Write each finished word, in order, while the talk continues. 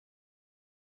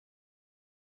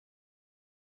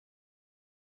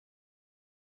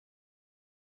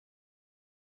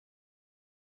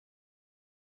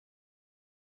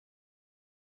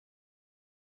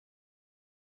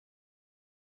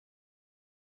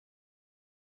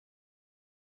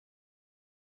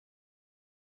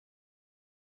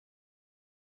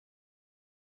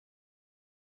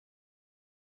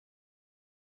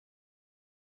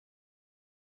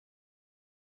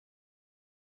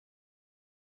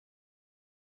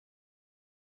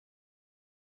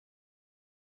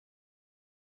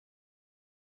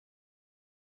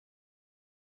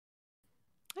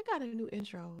I got a new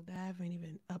intro that I haven't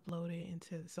even uploaded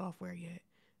into the software yet.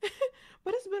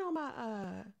 But it's been on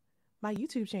my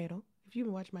YouTube channel. If you've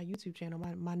been watching my YouTube channel,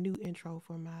 my new intro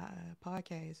for my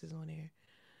podcast is on there.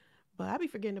 But I be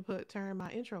forgetting to turn my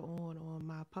intro on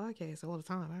my podcast all the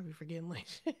time. I be forgetting like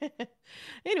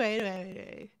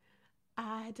anyway.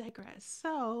 I digress.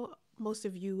 So most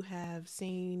of you have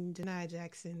seen Denai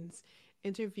Jackson's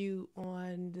interview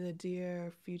on the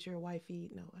Dear Future Wifey.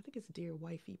 No, I think it's Dear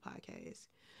Wifey Podcast.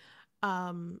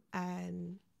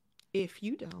 And if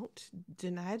you don't,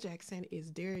 Denai Jaxn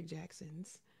is Derrick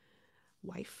Jaxn's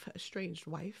wife, estranged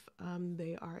wife.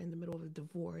 They are in the middle of a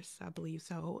divorce, I believe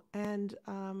so. And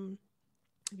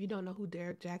if you don't know who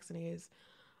Derrick Jaxn is,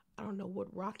 I don't know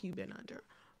what rock you've been under.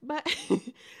 But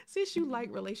since you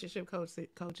like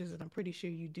coaches, and I'm pretty sure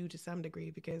you do to some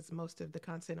degree because most of the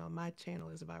content on my channel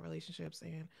is about relationships.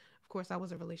 And of course, I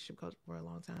was a relationship coach for a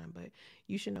long time, but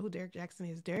you should know who Derrick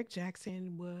Jaxn is. Derrick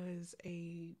Jaxn was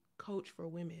a coach for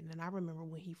women. And I remember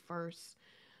when he first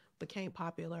became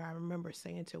popular, I remember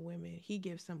saying to women, he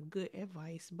gives some good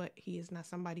advice, but he is not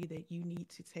somebody that you need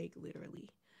to take literally.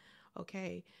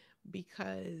 Okay.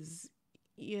 Because,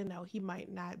 he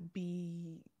might not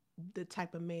be the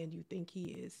type of man you think he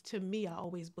is. To me, I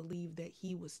always believed that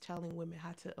he was telling women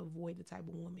how to avoid the type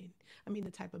of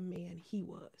the type of man he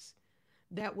was.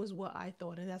 That was what I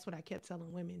thought. And that's what I kept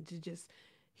telling women to just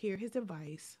hear his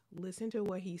advice, listen to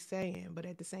what he's saying, but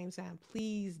at the same time,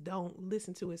 please don't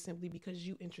listen to it simply because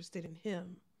you're interested in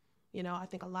him. I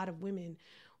think a lot of women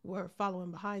were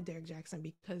following behind Derrick Jaxn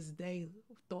because they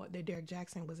thought that Derrick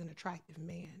Jaxn was an attractive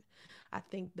man. I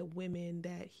think the women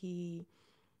that he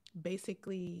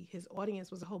basically, his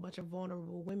audience was a whole bunch of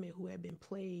vulnerable women who had been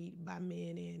played by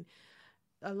men. And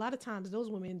a lot of times those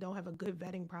women don't have a good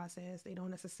vetting process. They don't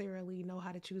necessarily know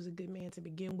how to choose a good man to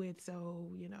begin with. So,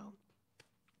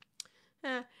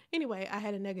 eh. Anyway, I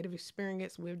had a negative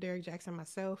experience with Derrick Jaxn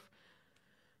myself.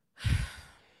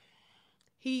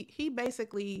 He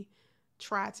basically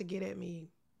tried to get at me,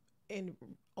 and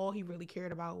all he really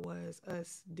cared about was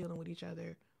us dealing with each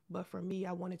other. But for me,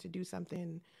 I wanted to do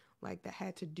something like that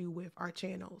had to do with our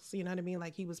channels. You know what I mean?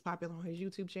 Like he was popular on his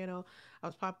YouTube channel, I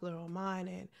was popular on mine,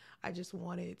 and I just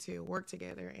wanted to work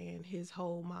together. And his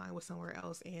whole mind was somewhere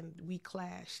else, and we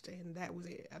clashed, and that was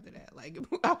it. After that, like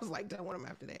I was like done with him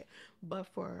after that. But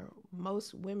for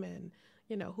most women,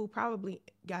 who probably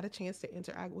got a chance to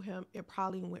interact with him, it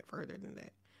probably went further than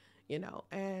that.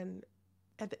 And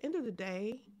at the end of the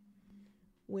day,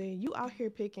 when you out here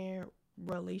picking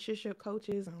relationship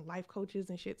coaches and life coaches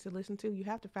and shit to listen to, you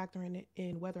have to factor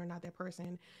in whether or not that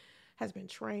person has been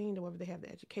trained, or whether they have the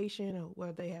education, or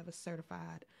whether they have a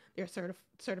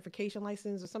certification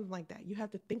license or something like that. You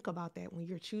have to think about that when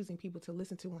you're choosing people to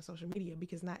listen to on social media,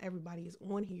 because not everybody is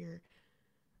on here,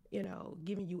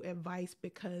 giving you advice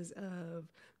because of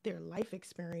their life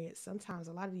experience. Sometimes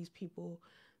a lot of these people,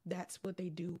 that's what they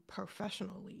do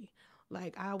professionally.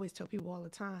 Like I always tell people all the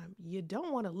time, you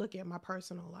don't want to look at my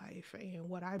personal life and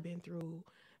what I've been through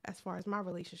as far as my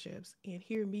relationships and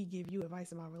hear me give you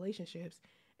advice about relationships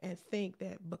and think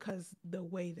that because the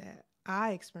way that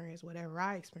I experience whatever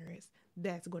I experience,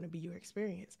 that's going to be your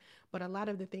experience. But a lot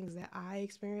of the things that I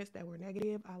experienced that were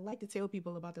negative, I like to tell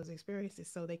people about those experiences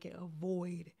so they can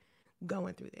avoid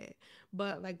going through that.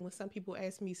 But like when some people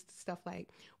ask me stuff like,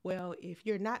 well, if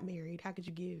you're not married, how could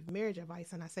you give marriage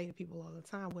advice? And I say to people all the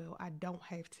time, well, I don't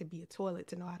have to be a toilet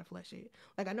to know how to flush it.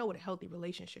 Like I know what a healthy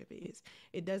relationship is.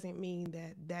 It doesn't mean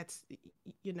that that's,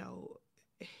 you know,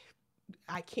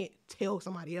 I can't tell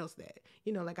somebody else that,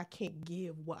 like I can't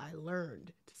give what I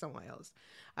learned to someone else.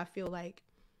 I feel like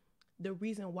the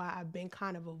reason why I've been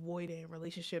kind of avoiding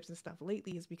relationships and stuff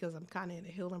lately is because I'm kind of in a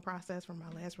healing process from my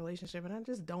last relationship, and I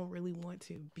just don't really want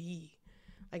to be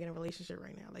like in a relationship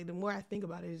right now. Like the more I think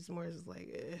about it, it's more just like,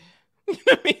 you know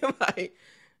what I mean? Like,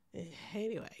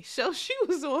 anyway, so she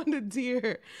was on the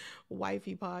Dear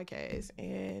Wifey podcast,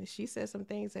 and she said some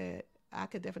things that I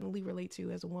could definitely relate to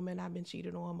as a woman. I've been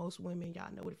cheated on. Most women,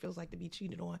 y'all know what it feels like to be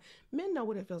cheated on. Men know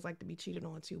what it feels like to be cheated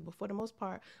on too. But for the most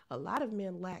part, a lot of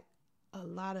men lack a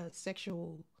lot of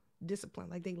sexual discipline.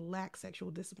 Like they lack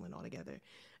sexual discipline altogether.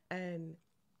 And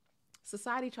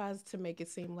society tries to make it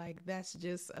seem like that's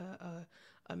just a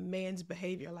man's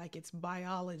behavior, like it's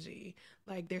biology,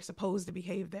 like they're supposed to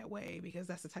behave that way because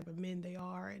that's the type of men they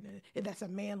are, and that's a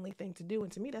manly thing to do.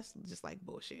 And to me, that's just like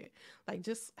bullshit. Like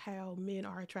just how men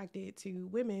are attracted to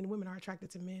women, women are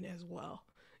attracted to men as well.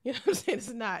 You know what I'm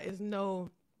saying?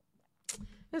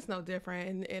 It's no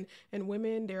different. And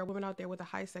women, there are women out there with a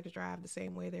high sex drive the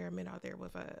same way there are men out there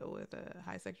with a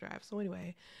high sex drive. So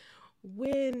anyway,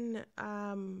 when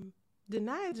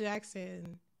Denia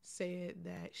Jackson said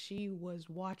that she was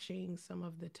watching some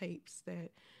of the tapes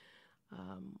that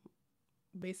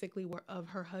basically were of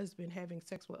her husband having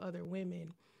sex with other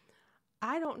women.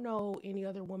 I don't know any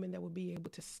other woman that would be able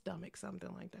to stomach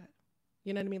something like that.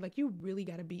 You know what I mean? Like, you really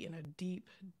got to be in a deep,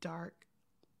 dark,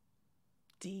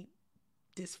 deep,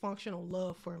 dysfunctional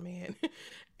love for a man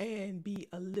and be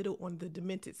a little on the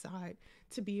demented side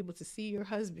to be able to see your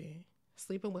husband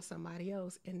sleeping with somebody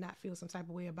else and not feel some type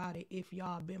of way about it if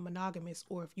y'all been monogamous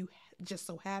or if you just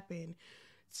so happen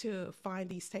to find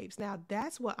these tapes. Now,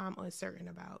 that's what I'm uncertain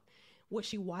about. Was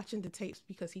she watching the tapes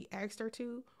because he asked her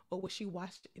to, or was she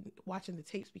watching the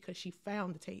tapes because she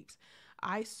found the tapes?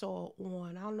 I saw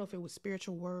on, I don't know if it was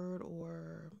Spiritual Word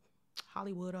or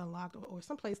Hollywood Unlocked or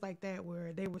someplace like that,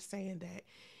 where they were saying that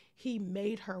he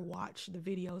made her watch the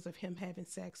videos of him having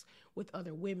sex with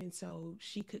other women so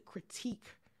she could critique,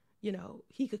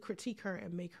 he could critique her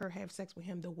and make her have sex with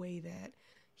him the way that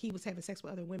he was having sex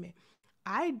with other women.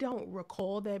 I don't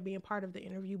recall that being part of the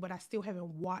interview, but I still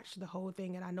haven't watched the whole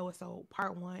thing, and I know it's a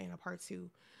part 1 and a part 2.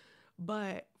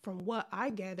 But from what I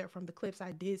gathered from the clips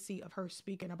I did see of her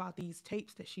speaking about these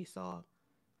tapes that she saw,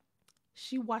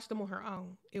 she watched them on her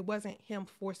own. It wasn't him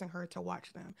forcing her to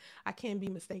watch them. I can be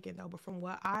mistaken though, but from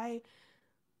what I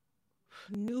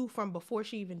knew from before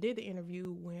she even did the interview,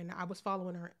 when I was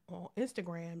following her on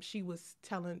Instagram, she was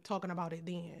talking about it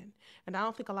then. And I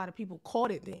don't think a lot of people caught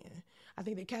it then. I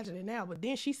think they're catching it now, but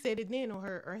then she said it then on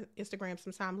her Instagram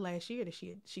sometime last year that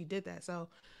she did that. So,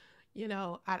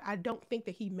 I don't think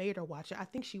that he made her watch it. I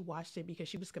think she watched it because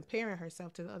she was comparing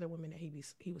herself to the other women that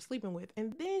he was sleeping with.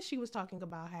 And then she was talking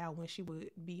about how when she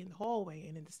would be in the hallway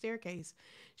and in the staircase,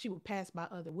 she would pass by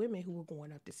other women who were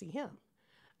going up to see him.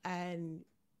 And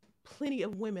plenty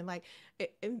of women, like,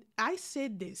 and I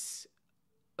said this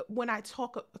when I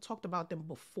talked about them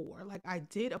before. Like, I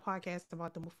did a podcast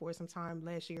about them before sometime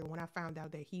last year when I found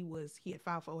out that he had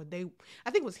filed for, I think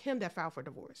it was him that filed for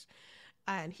divorce.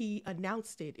 And he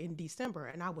announced it in December.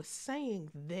 And I was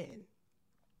saying then,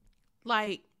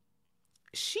 like,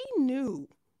 she knew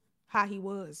how he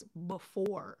was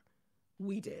before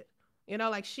we did.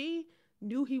 Like, she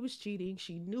knew he was cheating.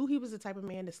 She knew he was the type of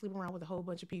man to sleep around with a whole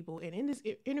bunch of people. And in this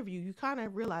interview, you kind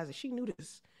of realize that she knew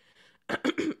this.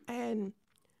 And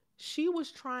she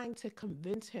was trying to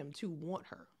convince him to want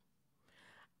her.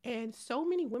 And so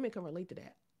many women can relate to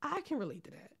that. I can relate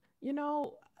to that.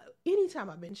 Anytime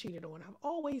I've been cheated on, I've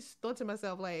always thought to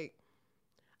myself, like,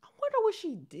 I wonder what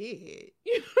she did.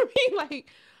 You know what I mean? Like,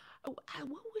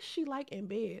 what was she like in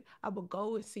bed? I would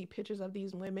go and see pictures of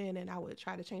these women and I would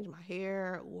try to change my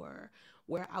hair or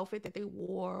wear an outfit that they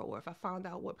wore, or if I found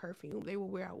out what perfume they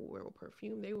would wear, I would wear what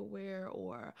perfume they would wear,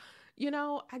 or,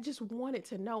 I just wanted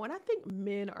to know. And I think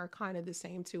men are kind of the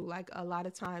same too. Like, a lot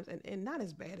of times, and not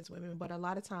as bad as women, but a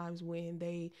lot of times when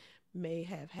they may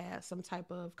have had some type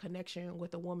of connection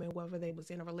with a woman, whether they was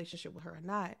in a relationship with her or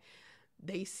not,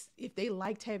 if they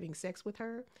liked having sex with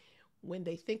her, when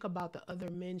they think about the other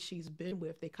men she's been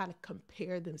with, they kind of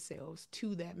compare themselves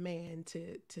to that man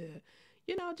to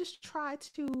just try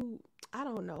to, I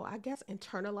don't know, I guess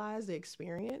internalize the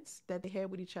experience that they had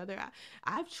with each other.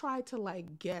 I've tried to,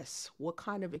 like, guess what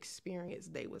kind of experience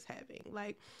they was having.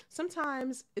 Like,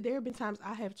 sometimes there have been times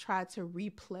I have tried to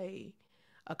replay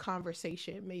a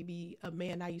conversation maybe a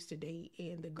man I used to date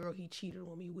and the girl he cheated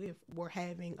on me with were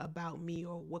having about me,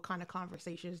 or what kind of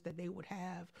conversations that they would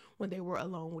have when they were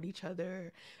alone with each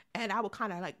other. And I would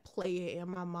kind of, like, play it in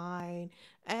my mind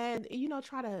and,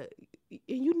 try to,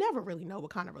 you never really know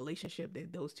what kind of relationship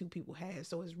that those two people have.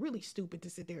 So it's really stupid to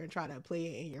sit there and try to play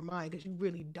it in your mind because you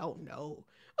really don't know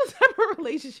what type of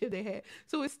relationship they had.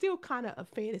 So it's still kind of a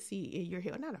fantasy in your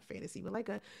head, not a fantasy, but like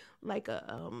a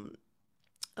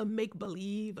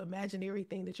make-believe imaginary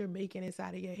thing that you're making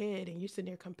inside of your head, and you're sitting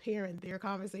there comparing their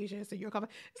conversations to your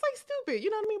conversation. It's like stupid, you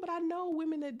know what I mean? But I know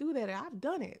women that do that, and I've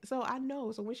done it, so I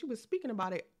know. So when she was speaking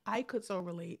about it, I could so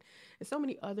relate, and so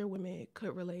many other women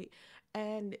could relate,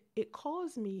 and it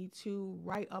caused me to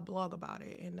write a blog about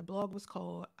it. And the blog was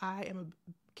called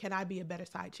Can I Be a Better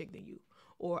Side Chick Than You?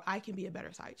 Or I Can Be a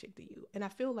Better Side Chick Than You. And I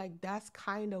feel like that's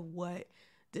kind of what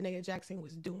Dear Jaxn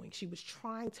was doing. She was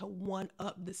trying to one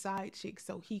up the side chick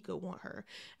so he could want her.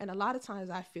 And a lot of times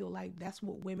I feel like that's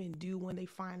what women do when they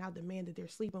find out the man that they're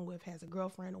sleeping with has a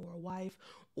girlfriend or a wife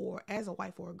or as a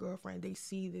wife or a girlfriend, they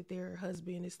see that their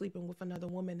husband is sleeping with another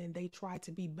woman and they try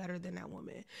to be better than that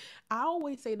woman. I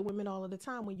always say to women all of the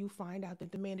time, when you find out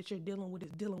that the man that you're dealing with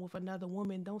is dealing with another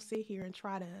woman, don't sit here and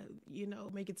try to,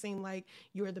 make it seem like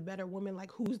you're the better woman.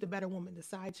 Like, who's the better woman, the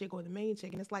side chick or the main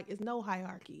chick? And it's like, it's no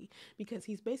hierarchy, because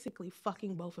he's basically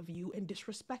fucking both of you and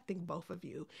disrespecting both of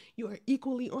you. You are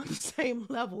equally on the same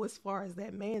level as far as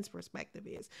that man's perspective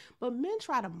is. But men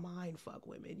try to mind fuck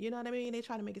women. You know what I mean? They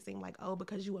try to make it seem like, oh,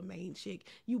 because you a main chick,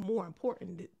 you more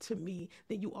important to me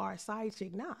than you are a side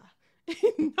chick. Nah.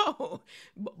 No,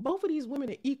 both of these women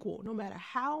are equal, no matter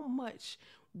how much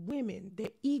women,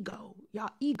 y'all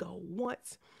ego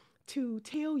wants to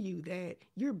tell you that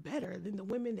you're better than the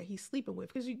women that he's sleeping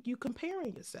with, because you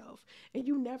comparing yourself, and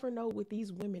you never know what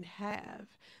these women have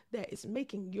that is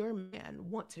making your man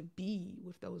want to be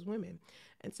with those women.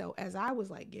 And so as I was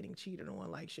like getting cheated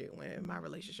on like shit, when in my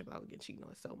relationship I was getting cheated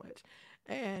on so much,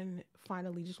 and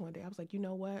finally just one day I was like, you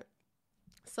know what?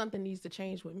 Something needs to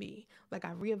change with me. Like,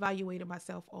 I reevaluated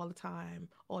myself all the time,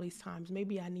 all these times.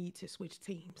 Maybe I need to switch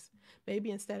teams. Maybe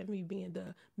instead of me being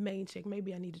the main chick,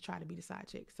 maybe I need to try to be the side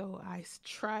chick. So I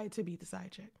tried to be the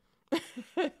side chick.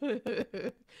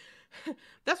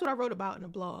 That's what I wrote about in the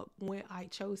blog, when I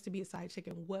chose to be a side chick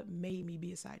and what made me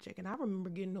be a side chick. And I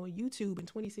remember getting on YouTube in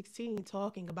 2016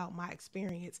 talking about my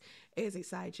experience as a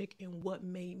side chick and what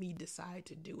made me decide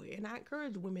to do it. And I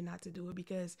encourage women not to do it,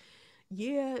 because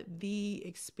yeah, the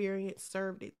experience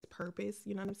served its purpose.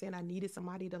 You know what I'm saying? I needed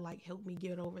somebody to like help me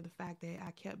get over the fact that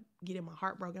I kept getting my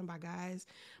heart broken by guys.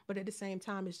 But at the same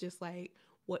time, it's just like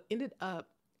what ended up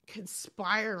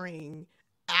conspiring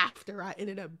after I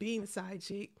ended up being a side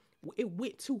chick, it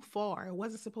went too far. It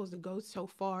wasn't supposed to go so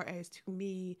far as to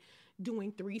me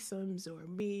doing threesomes or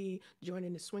me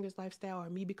joining the swingers lifestyle or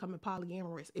me becoming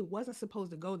polyamorous. It wasn't supposed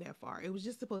to go that far. It was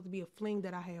just supposed to be a fling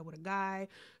that I had with a guy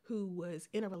who was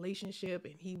in a relationship,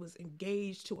 and he was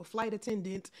engaged to a flight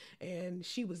attendant, and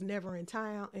she was never in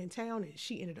town, and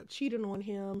she ended up cheating on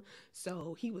him.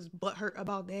 So he was butthurt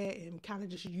about that and kind of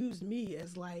just used me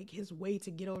as like his way to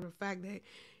get over the fact that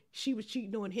she was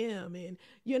cheating on him. And,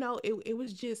 it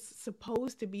was just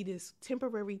supposed to be this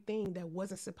temporary thing that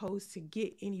wasn't supposed to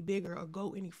get any bigger or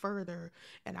go any further.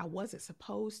 And I wasn't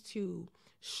supposed to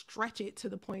stretch it to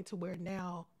the point to where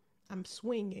now I'm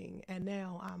swinging and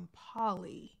now I'm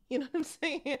poly. You know what I'm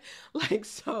saying? Like,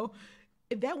 so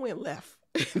that went left.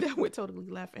 That went totally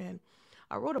left. And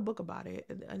I wrote a book about it,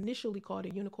 initially called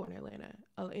it Unicorn Atlanta.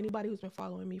 Anybody who's been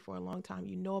following me for a long time,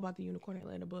 you know about the Unicorn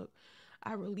Atlanta book.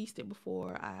 I released it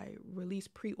before I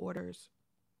released pre-orders,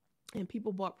 and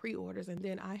people bought pre-orders, and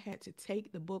then I had to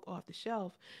take the book off the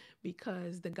shelf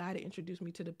because the guy that introduced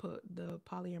me to the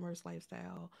polyamorous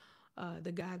lifestyle,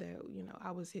 the guy that,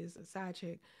 I was his side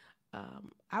chick,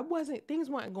 things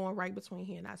weren't going right between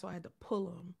he and I, so I had to pull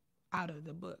him out of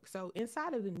the book. So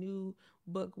inside of the new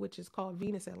book, which is called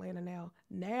Venus Atlanta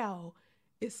now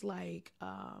it's like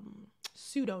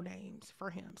pseudo names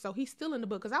for him. So he's still in the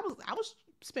book, because I was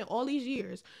spent all these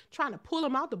years trying to pull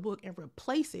him out the book and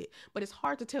replace it, but it's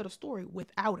hard to tell the story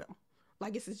without him.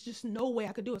 Like, it's just no way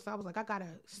I could do it. So I was like, I gotta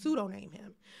pseudo name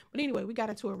him. But anyway, we got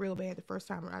into it real bad the first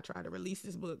time I tried to release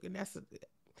this book, and that's a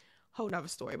whole nother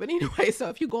story. But anyway, so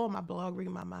if you go on my blog, read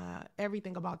my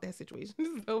everything about that situation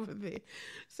is over there.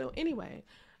 So anyway,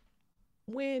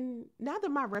 now that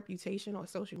my reputation on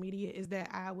social media is that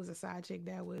I was a side chick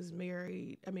that was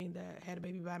married, that had a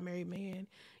baby by a married man,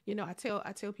 I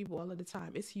tell people all of the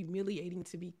time, it's humiliating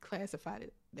to be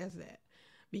classified as that,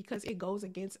 because it goes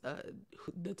against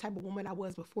the type of woman I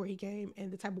was before he came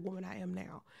and the type of woman I am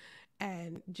now.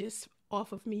 And just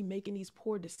off of me making these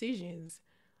poor decisions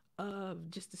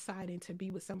of just deciding to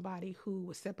be with somebody who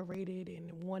was separated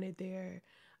and wanted their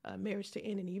marriage to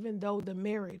end. And even though the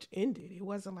marriage ended, it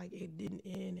wasn't like it didn't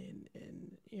end,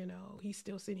 and he's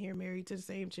still sitting here married to the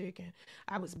same chick, and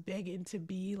I was begging to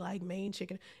be like main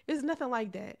chick. It's nothing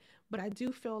like that. But I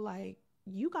do feel like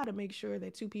you got to make sure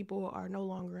that two people are no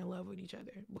longer in love with each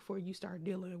other before you start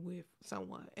dealing with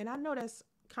someone. And I know that's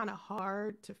kind of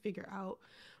hard to figure out,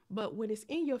 but when it's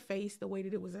in your face the way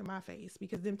that it was in my face,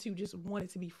 because them two just wanted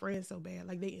to be friends so bad,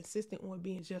 like they insisted on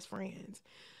being just friends,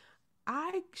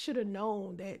 I should have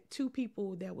known that two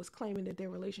people that was claiming that their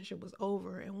relationship was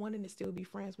over and wanting to still be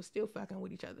friends was still fucking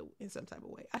with each other in some type of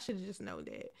way. I should have just known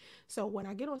that. So when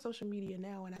I get on social media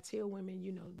now and I tell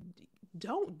women,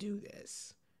 don't do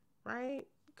this, right?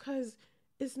 Because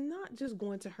it's not just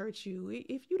going to hurt you.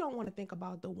 If you don't want to think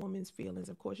about the woman's feelings,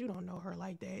 of course, you don't know her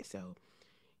like that. So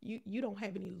you don't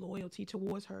have any loyalty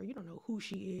towards her. You don't know who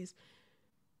she is.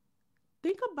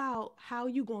 Think about how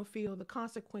you're going to feel the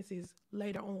consequences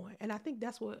later on. And I think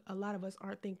that's what a lot of us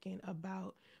aren't thinking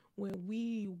about when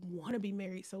we want to be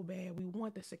married so bad. We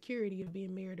want the security of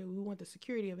being married, or we want the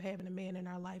security of having a man in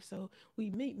our life. So we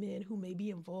meet men who may be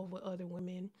involved with other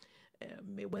women,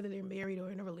 whether they're married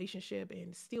or in a relationship,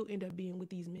 and still end up being with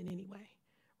these men anyway,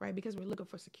 right? Because we're looking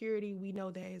for security. We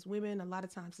know that as women, a lot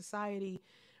of times society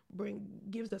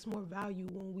gives us more value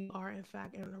when we are in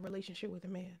fact in a relationship with a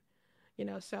man,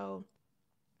 so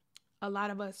a lot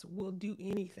of us will do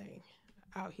anything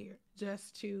out here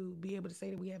just to be able to say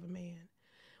that we have a man.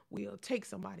 We'll take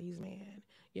somebody's man,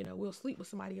 we'll sleep with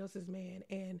somebody else's man,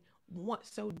 and want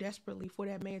so desperately for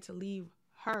that man to leave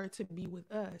her to be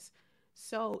with us,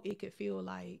 so it could feel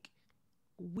like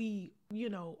we,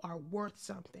 are worth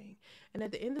something. And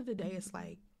at the end of the day, it's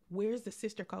like, where's the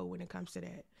sister code when it comes to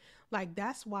that? Like,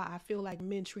 that's why I feel like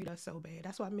men treat us so bad.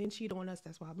 That's why men cheat on us.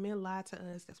 That's why men lie to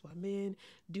us. That's why men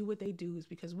do what they do, is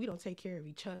because we don't take care of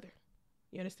each other.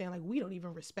 You understand? Like, we don't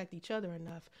even respect each other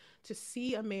enough to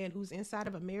see a man who's inside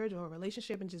of a marriage or a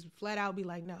relationship and just flat out be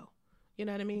like, no. You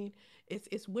know what I mean?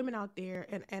 It's women out there,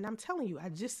 and I'm telling you, I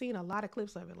just seen a lot of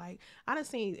clips of it. Like, I done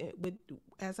seen it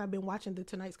as I've been watching the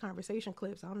Tonight's Conversation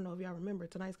clips. I don't know if y'all remember.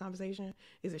 Tonight's Conversation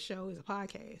is a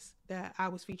podcast that I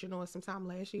was featured on sometime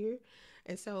last year.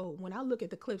 And so when I look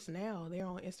at the clips now, they're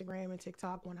on Instagram and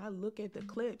TikTok. When I look at the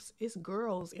clips, it's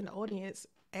girls in the audience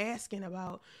asking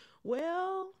about,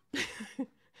 well,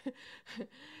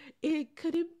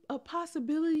 could it a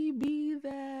possibility be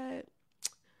that,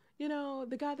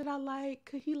 the guy that I like,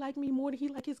 could he like me more than he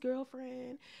like his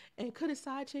girlfriend? And could a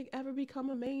side chick ever become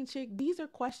a main chick? These are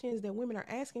questions that women are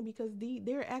asking because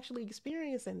they're actually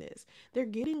experiencing this. They're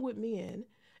getting with men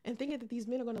and thinking that these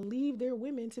men are going to leave their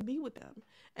women to be with them.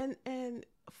 And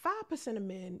 5% of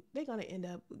men, they're going to end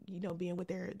up, being with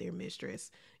their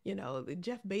mistress.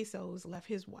 Jeff Bezos left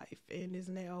his wife and is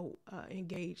now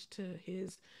engaged to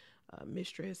his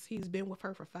mistress. He's been with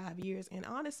her for 5 years. And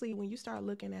honestly, when you start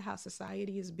looking at how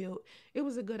society is built, it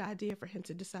was a good idea for him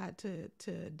to decide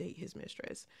to date his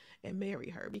mistress and marry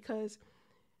her, because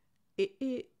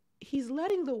he's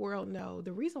letting the world know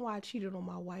the reason why I cheated on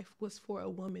my wife was for a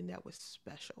woman that was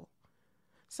special.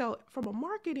 So from a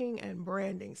marketing and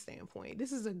branding standpoint,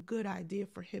 this is a good idea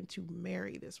for him to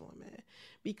marry this woman,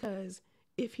 because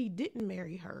if he didn't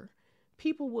marry her,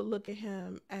 people would look at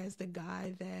him as the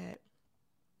guy that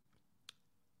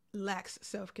lacks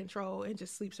self-control and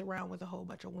just sleeps around with a whole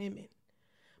bunch of women.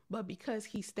 But because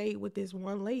he stayed with this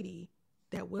one lady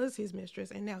that was his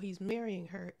mistress and now he's marrying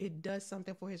her, it does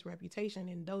something for his reputation.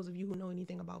 And those of you who know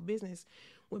anything about business,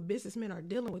 when businessmen are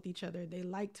dealing with each other, they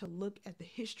like to look at the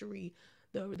history,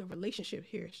 the relationship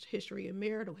history and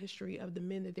marital history of the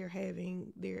men that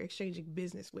they're exchanging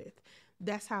business with.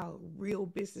 That's how real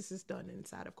business is done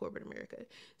inside of corporate America.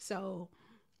 So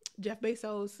Jeff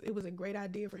Bezos, it was a great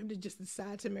idea for him to just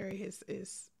decide to marry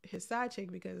his side chick,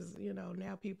 because,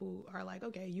 now people are like,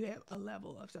 okay, you have a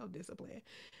level of self-discipline.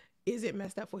 Is it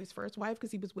messed up for his first wife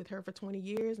because he was with her for 20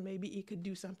 years? Maybe it could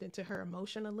do something to her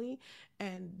emotionally.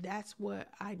 And that's what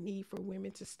I need for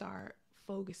women to start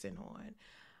focusing on.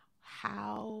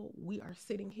 How we are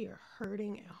sitting here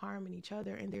hurting and harming each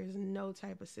other, and there's no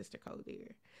type of sister code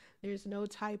there. There's no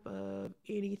type of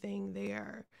anything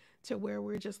there to where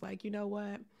we're just like, you know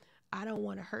what? I don't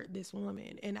want to hurt this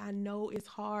woman. And I know it's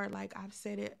hard. Like I've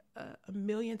said it a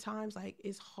million times, like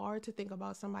it's hard to think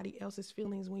about somebody else's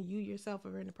feelings when you yourself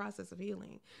are in the process of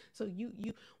healing. So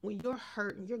when you're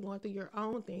hurt and you're going through your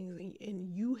own things,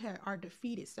 and you are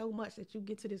defeated so much that you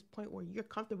get to this point where you're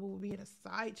comfortable with being a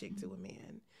side chick to a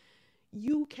man,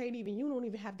 you don't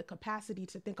even have the capacity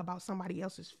to think about somebody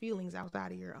else's feelings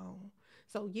outside of your own.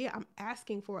 So yeah, I'm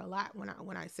asking for a lot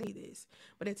when I say this,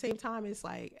 but at the same time, it's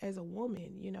like, as a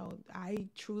woman, I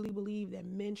truly believe that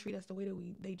men treat us the way that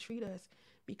they treat us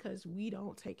because we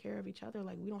don't take care of each other.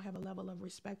 Like, we don't have a level of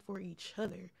respect for each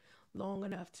other long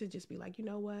enough to just be like, you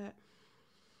know what?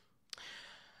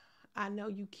 I know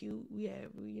you cute. We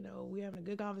having a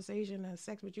good conversation, and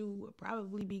sex with you would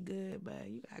probably be good, but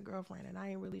you got a girlfriend and I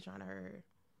ain't really trying to hurt her.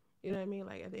 You know what I mean?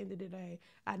 Like, at the end of the day,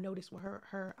 I know this will hurt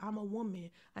her. I'm a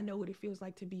woman. I know what it feels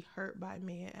like to be hurt by a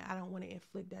man, and I don't want to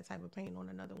inflict that type of pain on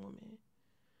another woman.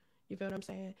 You feel what I'm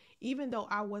saying? Even though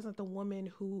I wasn't the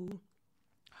woman who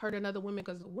hurt another woman,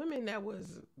 because the women that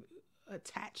was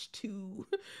attached to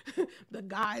the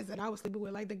guys that I was sleeping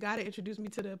with, like the guy that introduced me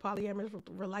to the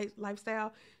polyamorous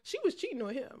lifestyle, she was cheating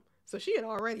on him. So she had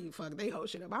already fucked they whole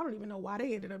shit up. I don't even know why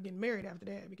they ended up getting married after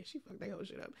that, because she fucked they whole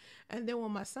shit up. And then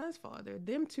when my son's father,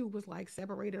 them two was like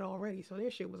separated already. So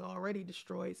their shit was already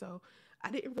destroyed. So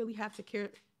I didn't really have to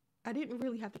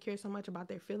care so much about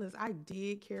their feelings. I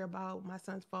did care about my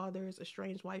son's father's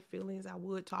estranged wife feelings. I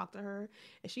would talk to her,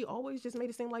 and she always just made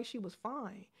it seem like she was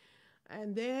fine.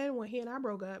 And then when he and I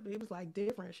broke up, it was like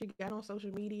different. She got on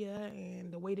social media,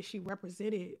 and the way that she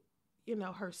represented,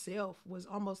 herself was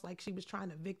almost like she was trying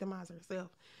to victimize herself.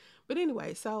 But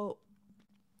anyway, so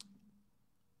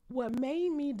what made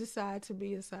me decide to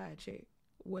be a side chick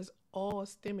was all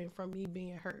stemming from me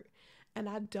being hurt. And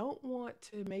I don't want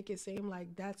to make it seem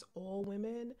like that's all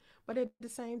women, but at the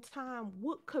same time,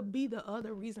 what could be the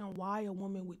other reason why a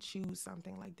woman would choose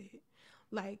something like that?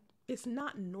 Like, it's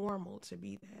not normal to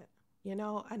be that.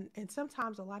 And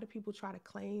sometimes a lot of people try to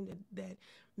claim that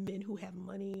men who have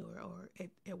money, or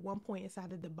at one point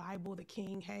inside of the Bible, the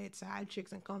king had side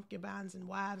chicks and concubines and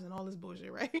wives and all this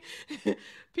bullshit, right?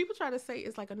 People try to say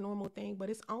it's like a normal thing, but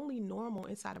it's only normal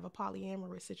inside of a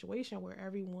polyamorous situation where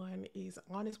everyone is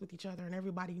honest with each other and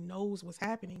everybody knows what's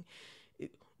happening.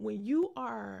 When you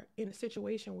are in a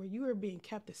situation where you are being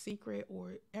kept a secret,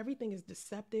 or everything is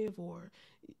deceptive, or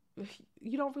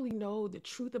you don't really know the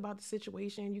truth about the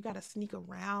situation, you got to sneak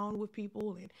around with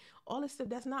people and all this stuff,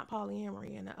 that's not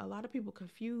polyamory. And a lot of people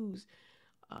confuse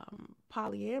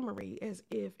polyamory as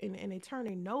if, and they turn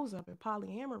their nose up at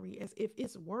polyamory as if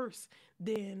it's worse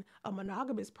than a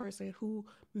monogamous person who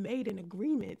made an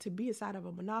agreement to be inside of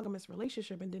a monogamous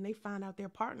relationship, and then they find out their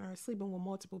partner is sleeping with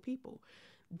multiple people.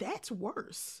 That's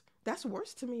worse. That's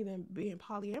worse to me than being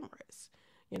polyamorous,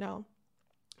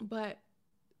 But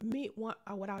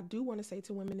what I do want to say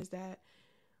to women is that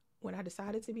when I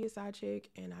decided to be a side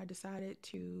chick and I decided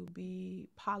to be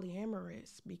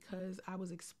polyamorous because I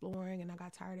was exploring and I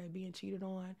got tired of being cheated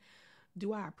on,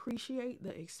 do I appreciate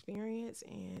the experience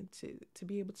and to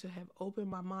be able to have opened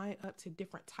my mind up to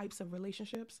different types of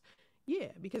relationships? Yeah,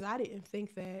 because I didn't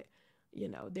think that,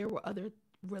 there were other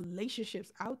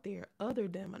relationships out there other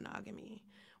than monogamy.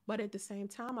 But at the same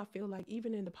time, I feel like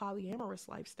even in the polyamorous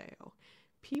lifestyle,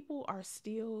 people are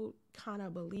still kind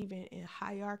of believing in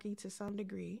hierarchy to some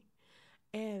degree.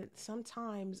 And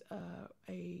sometimes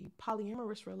a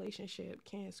polyamorous relationship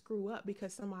can screw up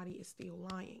because somebody is still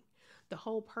lying. The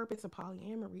whole purpose of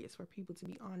polyamory is for people to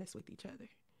be honest with each other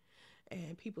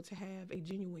and people to have a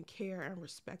genuine care and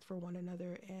respect for one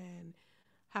another and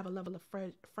have a level of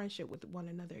friendship with one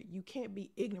another. You can't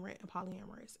be ignorant and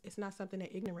polyamorous. It's not something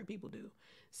that ignorant people do.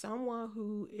 Someone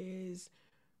who is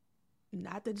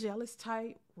not the jealous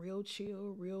type, real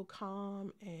chill, real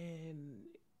calm, and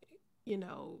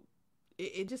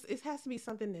it has to be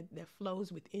something that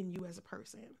flows within you as a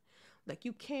person. Like,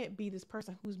 you can't be this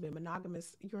person who's been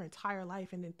monogamous your entire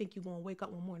life and then think you're gonna wake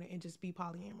up one morning and just be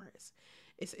polyamorous.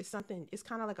 It's something. It's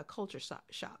kind of like a culture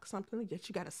shock, something that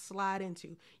you got to slide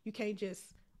into. You can't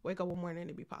just wake up one morning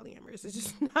and be polyamorous. It's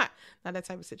just not that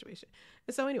type of situation.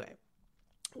 And so anyway,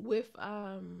 with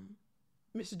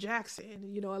Miss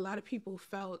Jackson, a lot of people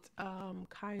felt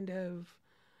kind of,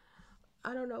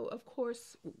 I don't know, of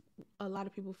course, a lot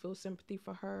of people feel sympathy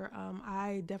for her.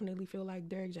 I definitely feel like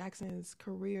Derrick Jaxn's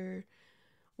career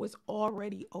was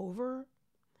already over,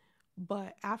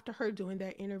 but after her doing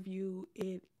that interview,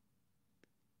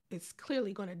 it's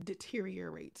clearly going to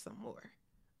deteriorate some more.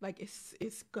 Like,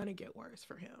 it's going to get worse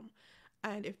for him.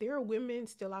 And if there are women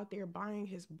still out there buying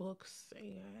his books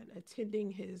and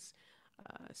attending his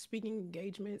speaking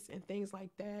engagements and things like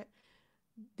that,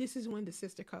 this is when the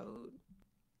sister code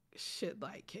should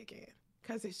kick in,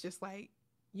 because it's just like,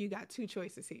 you got two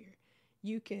choices here.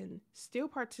 You can still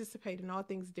participate in all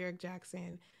things Derrick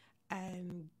Jaxn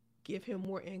and give him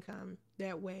more income.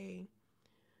 That way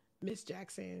Miss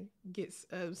Jackson gets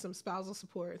some spousal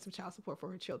support and some child support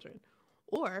for her children.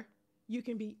 Or you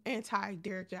can be anti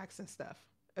Derrick Jaxn stuff,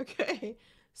 okay?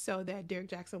 So that Derrick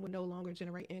Jaxn would no longer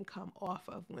generate income off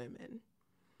of women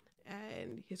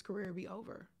and his career would be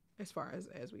over, as far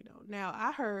as we know. Now,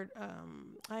 I heard,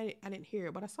 I didn't hear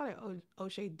it, but I saw that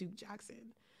O'Shea Duke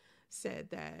Jackson said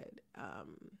that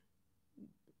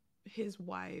his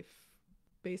wife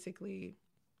basically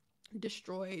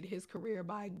destroyed his career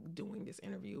by doing this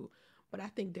interview. But I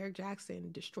think Derrick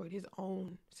Jaxn destroyed his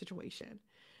own situation,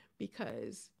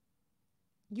 because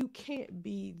you can't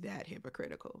be that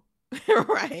hypocritical.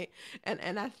 Right.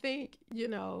 And I think,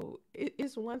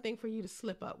 it's one thing for you to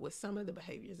slip up with some of the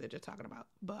behaviors that you're talking about,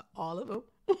 but all of them,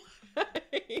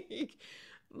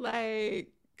 like,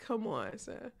 come on,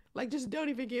 son. Like, just don't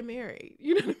even get married.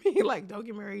 You know what I mean? Like, don't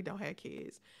get married, don't have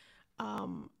kids.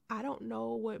 I don't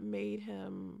know what made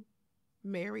him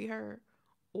marry her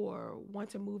or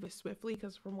want to move as swiftly,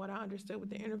 because from what I understood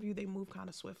with the interview, they moved kind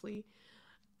of swiftly.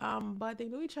 But they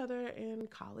knew each other in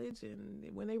college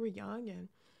and when they were young. And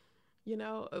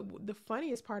the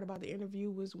funniest part about the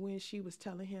interview was when she was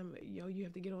telling him, you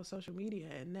have to get on social media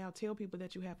and now tell people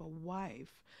that you have a wife.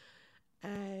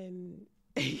 And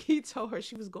he told her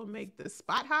she was going to make the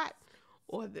spot hot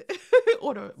or the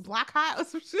or the block hot or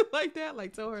some shit like that.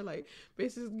 Like told her like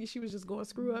basically she was just going to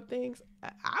screw up things.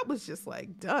 I was just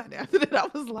like done after that. I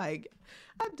was like,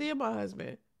 I damn my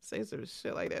husband say some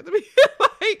shit like that to me.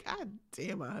 Like I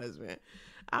damn my husband.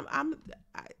 I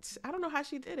don't know how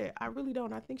she did it. I really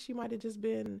don't. I think she might have just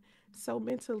been so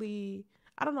mentally.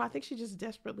 I don't know. I think she just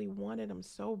desperately wanted him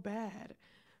so bad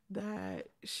that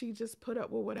she just put up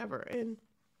with whatever. And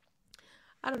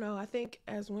I don't know. I think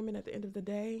as women at the end of the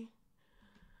day,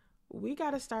 we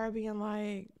got to start being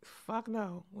like, fuck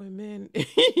no. When men,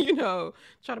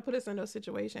 try to put us in those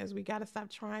situations, we got to stop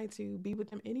trying to be with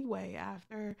them anyway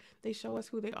after they show us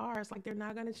who they are. It's like they're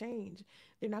not going to change.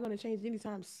 They're not going to change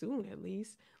anytime soon, at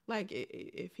least. Like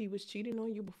if he was cheating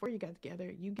on you before you got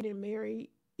together, you getting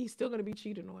married, he's still going to be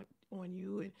cheating on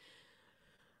you. And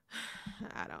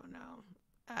I don't know.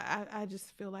 I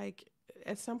just feel like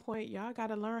at some point y'all got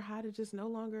to learn how to just no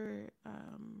longer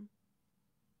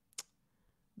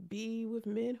be with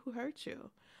men who hurt you.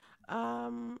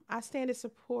 I stand in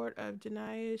support of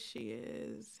Janaya. She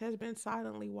has been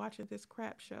silently watching this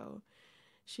crap show.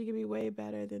 She could be way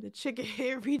better than the chicken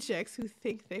head rejects who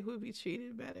think they would be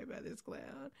treated better by this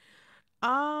clown.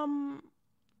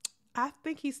 I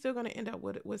think he's still going to end up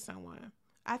with someone.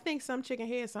 I think some chicken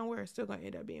head somewhere is still going to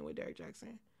end up being with Derrick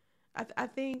Jaxn. I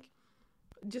think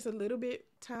just a little bit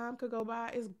time could go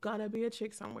by. It's gonna be a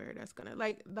chick somewhere that's gonna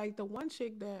like the one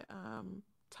chick that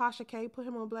Tasha K put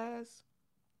him on blast,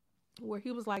 where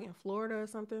he was like in Florida or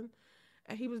something,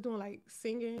 and he was doing like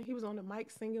singing. He was on the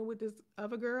mic singing with this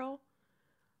other girl.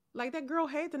 Like that girl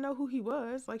had to know who he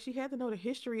was. Like she had to know the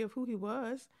history of who he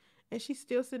was, and she's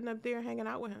still sitting up there hanging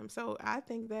out with him. So I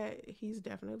think that he's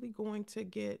definitely going to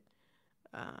get,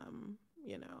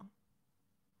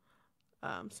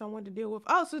 someone to deal with.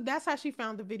 Oh, so that's how she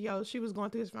found the videos. She was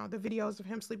going through his phone, the videos of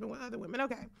him sleeping with other women.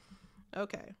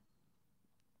 Okay.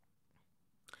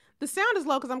 The sound is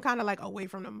low because I'm kind of like away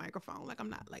from the microphone. Like I'm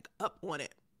not like up on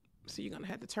it. So you're going to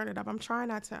have to turn it up. I'm trying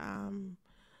not to,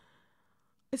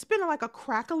 it's been like a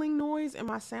crackling noise in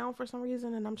my sound for some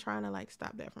reason. And I'm trying to like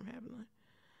stop that from happening.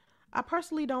 I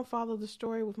personally don't follow the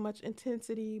story with much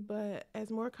intensity, but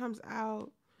as more comes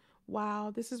out,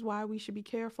 wow, this is why we should be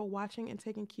careful watching and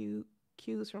taking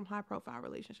cues from high profile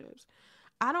relationships.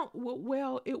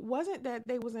 It wasn't that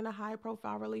they was in a high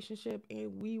profile relationship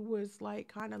and we was like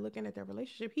kind of looking at their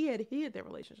relationship. He had hid their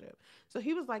relationship. So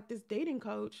he was like this dating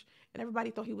coach and everybody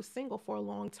thought he was single for a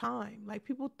long time. Like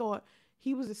people thought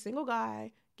he was a single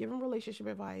guy giving relationship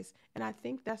advice. And I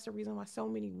think that's the reason why so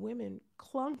many women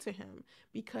clung to him,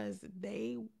 because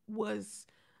they was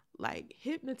like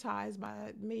hypnotized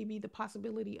by maybe the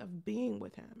possibility of being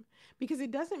with him. Because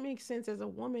it doesn't make sense as a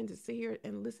woman to sit here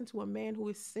and listen to a man who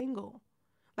is single.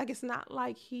 Like it's not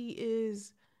like he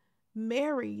is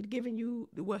married giving you,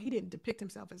 well, he didn't depict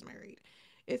himself as married.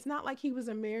 It's not like he was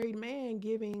a married man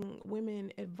giving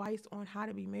women advice on how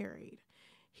to be married.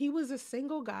 He was a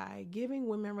single guy giving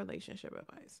women relationship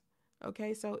advice.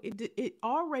 Okay, so it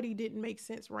already didn't make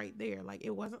sense right there. Like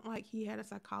it wasn't like he had a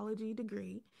psychology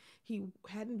degree. He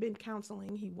hadn't been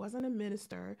counseling. He wasn't a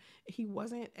minister. He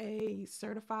wasn't a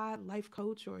certified life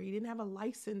coach, or he didn't have a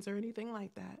license or anything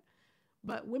like that.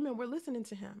 But women were listening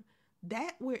to him.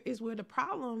 That is where the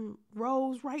problem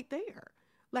rose right there.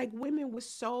 Like women were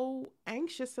so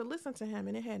anxious to listen to him,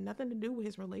 and it had nothing to do with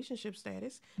his relationship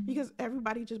status because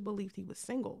everybody just believed he was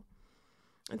single.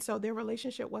 And so their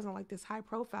relationship wasn't like this high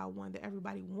profile one that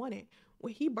everybody wanted.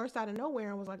 When he burst out of nowhere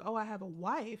and was like, oh, I have a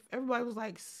wife, everybody was like,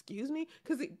 excuse me?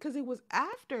 Because it was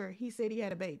after he said he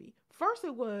had a baby. First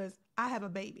it was, I have a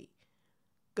baby.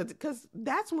 Because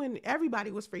that's when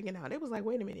everybody was freaking out. It was like,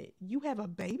 wait a minute, you have a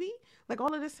baby? Like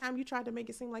all of this time you tried to make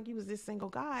it seem like you was this single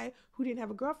guy who didn't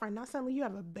have a girlfriend. Now suddenly you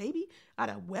have a baby out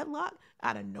of wedlock,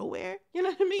 out of nowhere. You know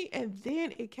what I mean? And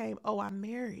then it came, oh, I'm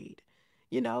married.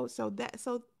 So that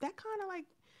kind of like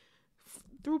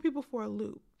threw people for a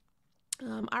loop.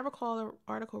 I recall an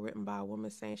article written by a woman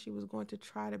saying she was going to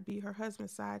try to be her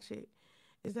husband's side chick.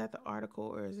 Is that the article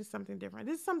or is this something different?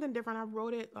 This is something different. I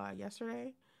wrote it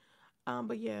yesterday.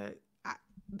 But yeah,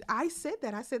 I said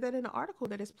that. I said that in the article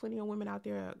that there's plenty of women out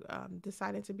there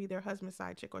deciding to be their husband's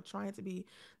side chick or trying to be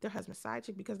their husband's side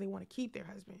chick because they want to keep their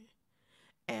husband.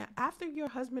 And after your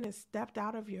husband has stepped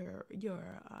out of your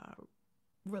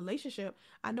relationship,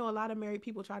 I know a lot of married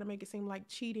people try to make it seem like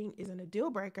cheating isn't a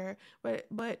deal breaker, but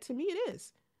to me it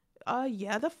is.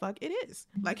 Yeah, the fuck it is.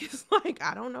 Like it's like,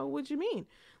 I don't know what you mean.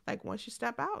 Like once you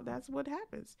step out, that's what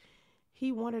happens.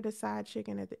 He wanted a side chick,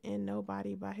 and at the end,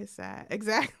 nobody by his side.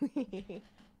 Exactly.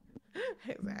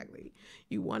 Exactly.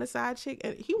 You want a side chick,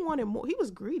 and he wanted more. He was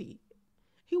greedy.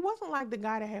 He wasn't like the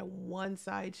guy that had one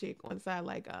side chick on the side,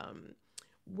 like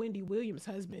Wendy Williams'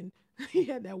 husband. He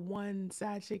had that one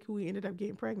side chick who he ended up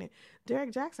getting pregnant.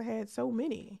 Derrick Jaxn had so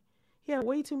many. He had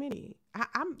way too many.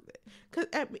 Cause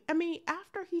I mean,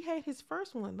 after he had his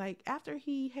first one, like after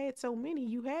he had so many,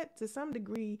 you had to some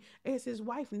degree, as his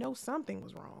wife, know something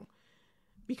was wrong,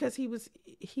 because he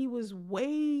was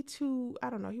way too, I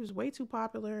don't know, he was way too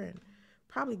popular and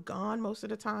probably gone most of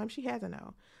the time. She had to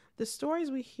know. The stories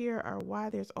we hear are why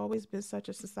there's always been such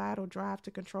a societal drive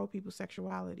to control people's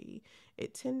sexuality.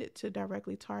 It tended to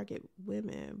directly target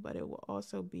women, but it will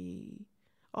also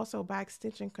by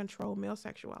extension control male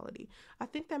sexuality. I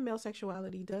think that male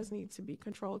sexuality does need to be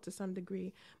controlled to some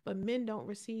degree, but men don't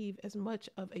receive as much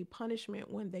of a punishment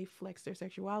when they flex their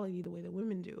sexuality the way that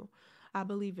women do. I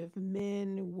believe if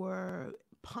men were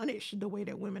punished the way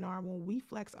that women are when we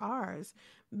flex ours,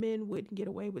 men wouldn't get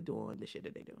away with doing the shit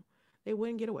that they do. They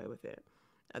wouldn't get away with it.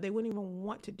 They wouldn't even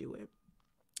want to do it.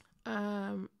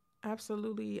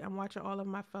 Absolutely. I'm watching all of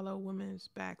my fellow women's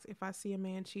backs. If I see a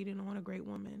man cheating on a great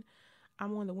woman,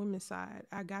 I'm on the women's side.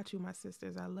 I got you, my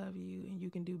sisters. I love you, and you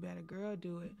can do better. Girl,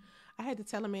 do it. I had to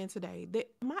tell a man today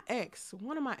that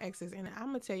one of my exes, and I'm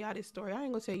going to tell y'all this story. I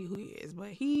ain't going to tell you who he is, but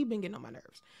he been getting on my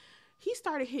nerves. He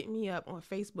started hitting me up on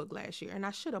Facebook last year, and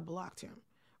I should have blocked him,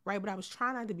 right? But I was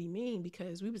trying not to be mean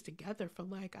because we was together for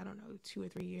like, I don't know, 2 or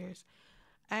 3 years.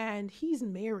 And he's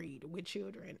married with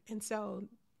children. And so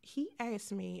he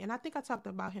asked me, and I think I talked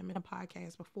about him in a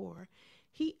podcast before.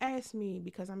 He asked me,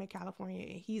 because I'm in California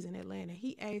and he's in Atlanta,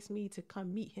 he asked me to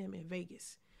come meet him in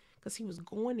Vegas because he was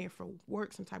going there for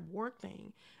work, some type of work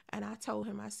thing. And I told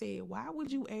him, I said, why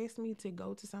would you ask me to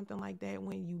go to something like that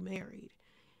when you married?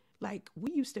 Like,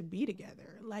 we used to be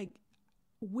together. Like,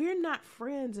 we're not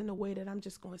friends in the way that I'm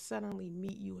just going to suddenly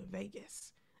meet you in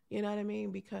Vegas. You know what I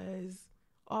mean? Because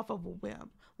off of a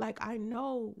whim. Like, I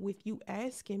know with you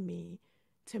asking me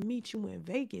to meet you in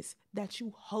Vegas that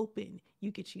you hoping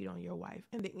you could cheat on your wife.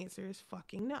 And the answer is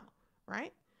fucking no,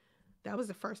 right? That was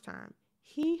the first time.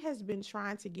 He has been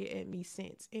trying to get at me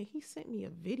since. And he sent me a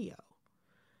video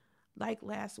like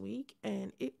last week,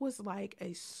 and it was like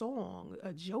a song, a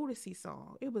Jodeci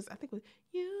song. It was, I think it was,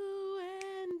 you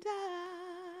and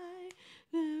I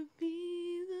could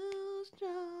be so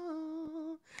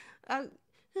strong.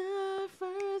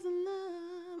 First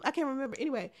love. I can't remember.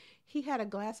 Anyway, he had a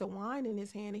glass of wine in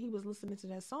his hand and he was listening to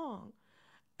that song.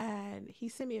 And he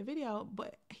sent me a video,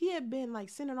 but he had been like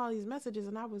sending all these messages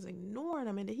and I was ignoring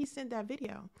him. And then he sent that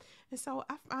video. And so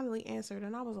I finally answered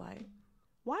and I was like,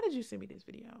 why did you send me this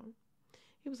video?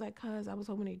 He was like, cause I was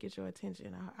hoping to get your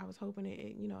attention. I was hoping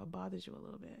it, bothers you a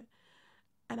little bit.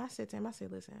 And I said to him, I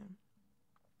said, listen,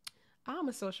 I'm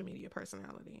a social media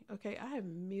personality. Okay. I have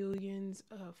millions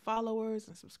of followers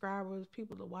and subscribers,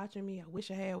 people that are watching me. I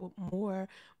wish I had more,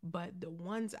 but the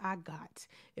ones I got,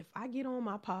 if I get on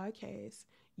my podcast,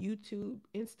 YouTube,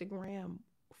 Instagram,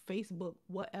 Facebook,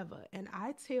 whatever, and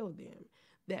I tell them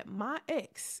that my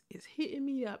ex is hitting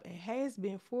me up and has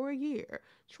been for a year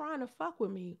trying to fuck with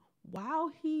me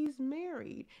while he's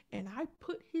married, and I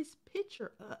put his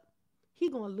picture up, he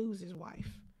gonna lose his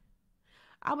wife.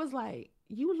 I was like,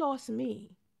 you lost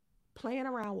me playing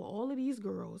around with all of these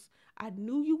girls. I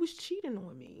knew you was cheating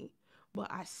on me,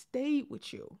 but I stayed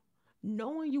with you,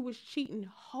 knowing you was cheating,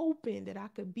 hoping that I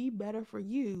could be better for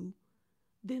you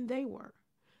than they were.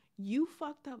 You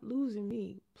fucked up losing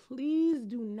me. Please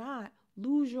do not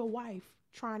lose your wife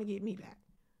trying to get me back.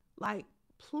 Like,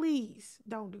 please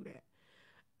don't do that.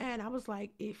 And I was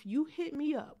like, if you hit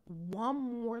me up one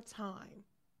more time,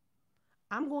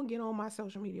 I'm going to get on my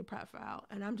social media profile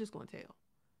and I'm just going to tell.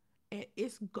 And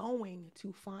it's going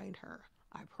to find her,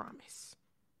 I promise.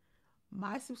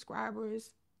 My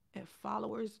subscribers and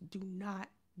followers do not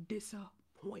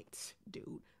disappoint,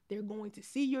 dude. They're going to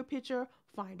see your picture,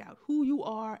 find out who you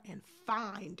are, and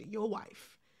find your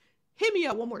wife. Hit me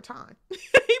up one more time.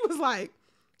 He was like,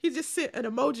 he just sent an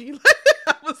emoji.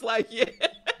 I was like, yeah.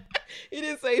 He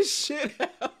didn't say shit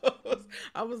else.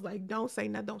 I was like, don't say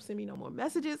nothing. Don't send me no more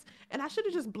messages. And I should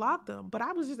have just blocked them, but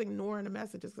I was just ignoring the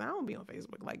messages because I don't be on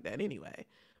Facebook like that anyway.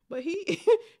 But he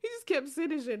just kept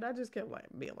sending shit. And I just kept like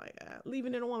being like,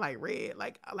 leaving it on like red,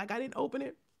 like I didn't open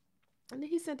it. And then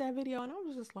he sent that video, and I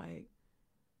was just like,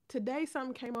 today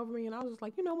something came over me, and I was just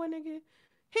like, you know what, nigga,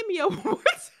 hit me up one more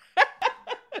time.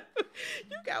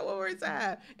 You got one more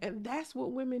time, and that's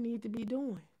what women need to be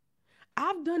doing.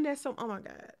 I've done that so. Oh my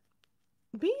God.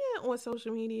 Being on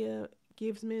social media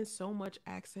gives men so much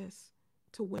access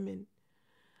to women.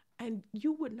 And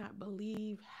you would not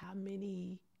believe how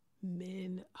many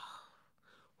men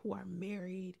who are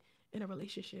married in a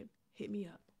relationship hit me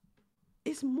up.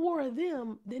 It's more of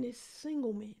them than it's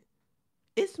single men.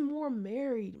 It's more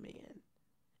married men.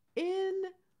 In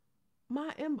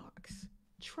my inbox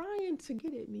trying to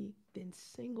get at me than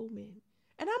single men.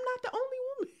 And I'm not the only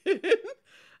woman.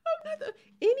 I'm not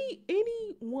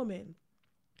any woman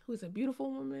who is a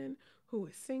beautiful woman, who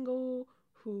is single,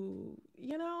 who,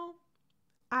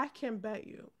 I can bet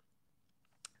you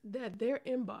that their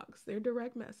inbox, their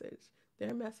direct message,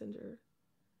 their messenger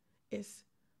is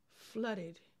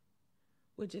flooded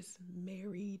with just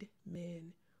married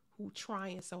men who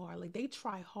trying so hard. Like, they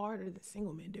try harder than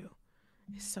single men do.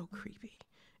 It's so creepy.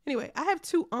 Anyway, I have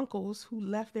 2 uncles who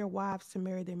left their wives to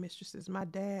marry their mistresses. My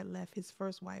dad left his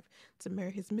first wife to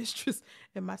marry his mistress,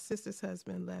 and my sister's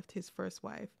husband left his first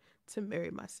wife to marry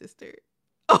my sister.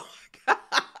 Oh my God.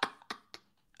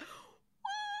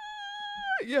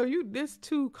 Yo, this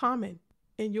too common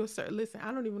in your circle. Listen,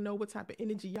 I don't even know what type of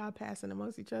energy y'all passing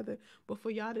amongst each other, but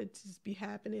for y'all to just be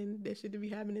happening, that shit to be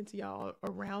happening to y'all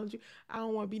around you, I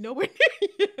don't want to be nowhere near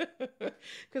you,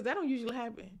 because that don't usually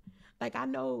happen. Like, I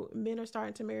know men are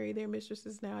starting to marry their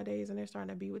mistresses nowadays, and they're starting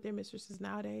to be with their mistresses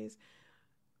nowadays,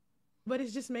 but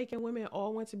it's just making women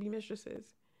all want to be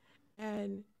mistresses.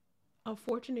 And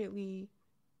unfortunately,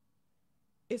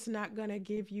 it's not going to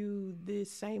give you the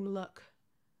same luck.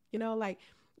 Like,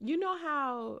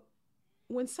 how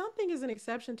when something is an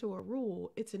exception to a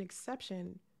rule, it's an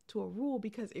exception to a rule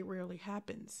because it rarely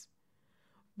happens.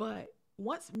 But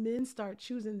once men start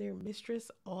choosing their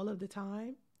mistress all of the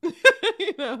time,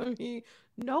 you know what I mean?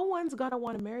 No one's going to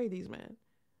want to marry these men.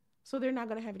 So they're not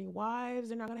going to have any wives.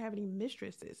 They're not going to have any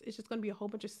mistresses. It's just going to be a whole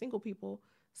bunch of single people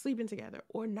sleeping together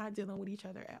or not dealing with each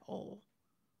other at all.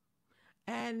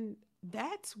 And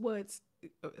that's what's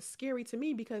scary to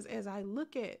me, because as I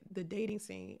look at the dating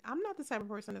scene, I'm not the type of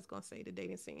person that's going to say the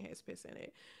dating scene has piss in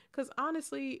it. Because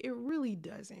honestly, it really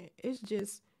doesn't. It's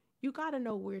just, you got to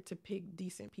know where to pick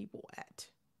decent people at.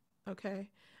 Okay?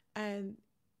 And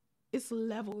it's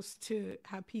levels to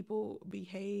how people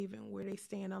behave and where they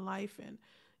stand in life. And,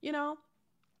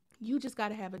 you just got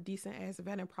to have a decent ass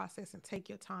vetting process and take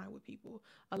your time with people.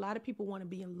 A lot of people want to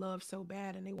be in love so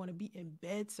bad, and they want to be in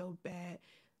bed so bad.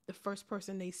 The first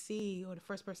person they see or the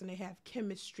first person they have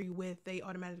chemistry with, they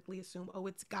automatically assume, oh,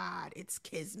 it's God, it's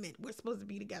kismet, we're supposed to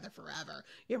be together forever,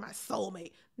 you're my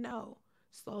soulmate. No,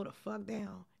 slow the fuck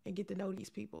down and get to know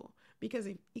these people. Because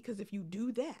if you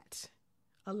do that,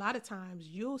 a lot of times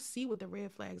you'll see what the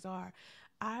red flags are.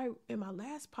 In my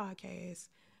last podcast,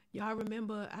 y'all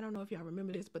remember, I don't know if y'all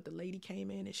remember this, but the lady came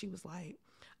in and she was like,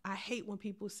 I hate when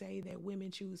people say that women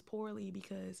choose poorly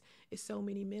because it's so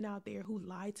many men out there who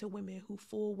lie to women, who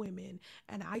fool women.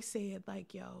 And I said,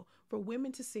 like, yo, for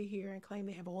women to sit here and claim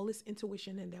they have all this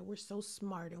intuition and that we're so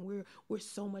smart and we're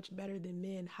so much better than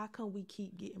men, how come we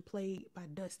keep getting played by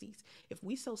dusties? If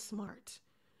we so smart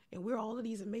and we're all of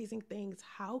these amazing things,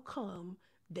 how come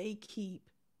they keep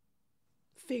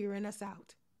figuring us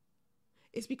out?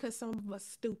 It's because some of us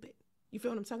stupid. You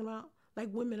feel what I'm talking about? Like,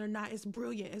 women are not as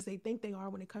brilliant as they think they are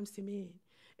when it comes to men.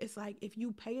 It's like, if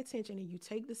you pay attention and you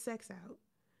take the sex out,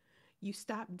 you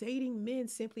stop dating men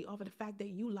simply off of the fact that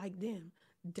you like them.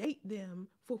 Date them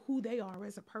for who they are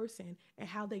as a person and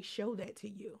how they show that to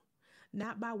you.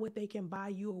 Not by what they can buy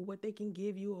you or what they can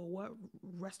give you or what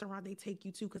restaurant they take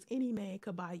you to, because any man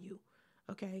could buy you.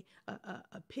 Okay?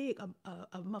 A pig,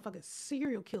 a motherfucking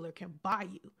serial killer can buy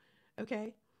you.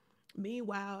 Okay?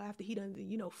 Meanwhile, after he done,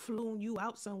 flown you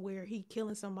out somewhere, he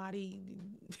killing somebody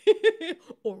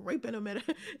or raping them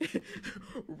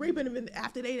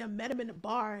after they done met him in the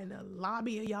bar in the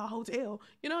lobby of y'all hotel.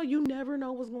 You never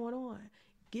know what's going on.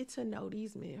 Get to know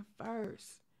these men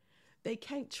first. They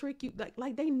can't trick you.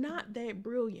 Like they not that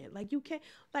brilliant. Like, you can't,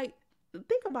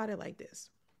 think about it like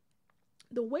this.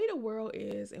 The way the world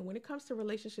is, and when it comes to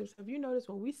relationships, have you noticed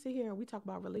when we sit here and we talk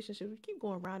about relationships, we keep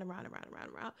going round and round and round and round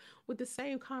and round with the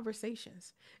same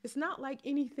conversations. It's not like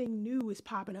anything new is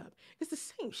popping up. It's the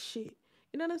same shit.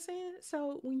 You know what I'm saying?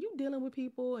 So when you dealing with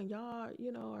people and y'all,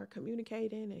 are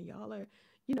communicating and y'all are,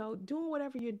 doing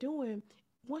whatever you're doing,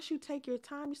 once you take your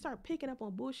time, you start picking up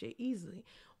on bullshit easily.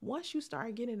 Once you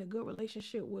start getting a good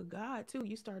relationship with God too,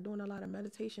 you start doing a lot of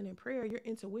meditation and prayer, your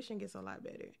intuition gets a lot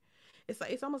better.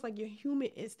 It's almost like your human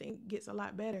instinct gets a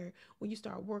lot better when you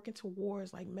start working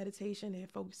towards like meditation and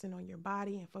focusing on your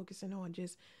body and focusing on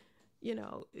just,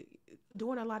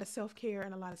 doing a lot of self-care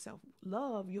and a lot of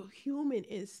self-love. Your human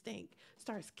instinct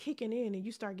starts kicking in and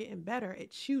you start getting better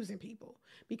at choosing people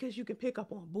because you can pick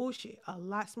up on bullshit a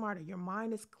lot smarter. Your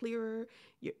mind is clearer.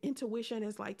 Your intuition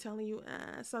is like telling you,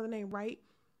 something ain't right.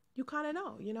 You kind of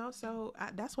know, so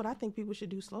that's what I think people should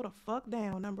do. Slow the fuck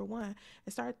down, number one,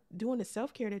 and start doing the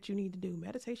self-care that you need to do,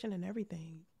 meditation and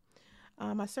everything.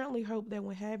 I certainly hope that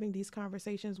when having these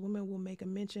conversations, women will make a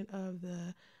mention of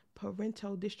the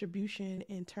parental distribution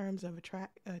in terms of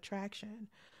attraction.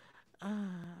 Uh,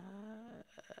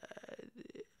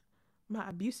 my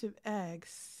abusive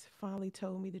ex finally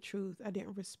told me the truth. I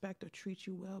didn't respect or treat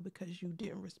you well because you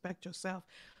didn't respect yourself.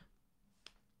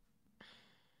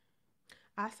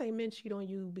 I say men cheat on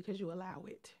you because you allow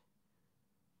it.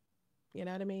 You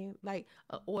know what I mean? Like,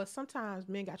 or sometimes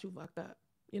men got you fucked up.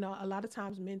 A lot of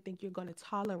times men think you're going to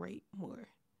tolerate more.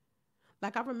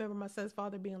 Like, I remember my son's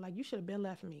father being like, "You should have been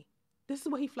left me." This is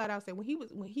what he flat out said when he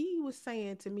was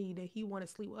saying to me that he wanted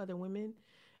to sleep with other women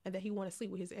and that he wanted to sleep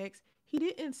with his ex. He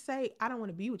didn't say, "I don't want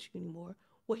to be with you anymore."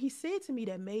 What he said to me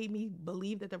that made me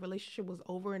believe that the relationship was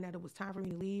over and that it was time for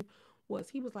me to leave was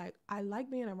he was like, "I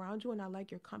like being around you and I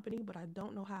like your company, but I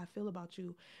don't know how I feel about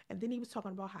you." And then he was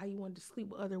talking about how he wanted to sleep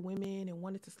with other women and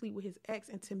wanted to sleep with his ex.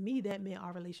 And to me, that meant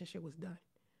our relationship was done.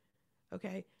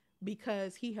 Okay.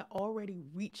 Because he had already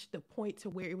reached the point to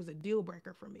where it was a deal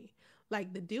breaker for me.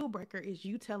 Like, the deal breaker is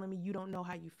you telling me you don't know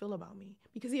how you feel about me,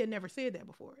 because he had never said that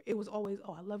before. It was always,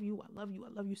 "Oh, I love you. I love you. I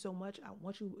love you so much. I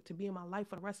want you to be in my life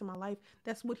for the rest of my life."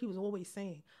 That's what he was always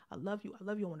saying. "I love you. I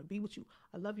love you. I want to be with you.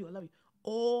 I love you. I love you,"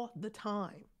 all the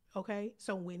time. Okay.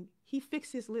 So when he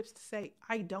fixed his lips to say,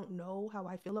 "I don't know how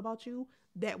I feel about you,"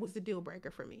 that was the deal breaker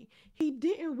for me. He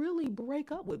didn't really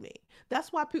break up with me.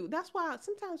 That's why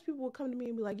sometimes people will come to me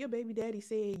and be like, "Your baby daddy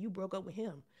said you broke up with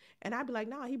him." And I'd be like,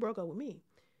 "Nah, he broke up with me."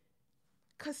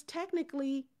 Because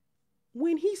technically,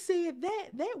 when he said that,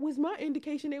 that was my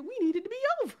indication that we needed to be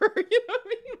over. You know what I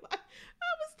mean? Like,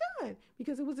 I was done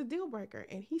because it was a deal breaker.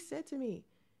 And he said to me,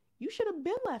 "You should have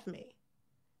been left me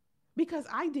because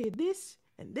I did this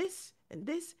and this and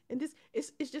this and this."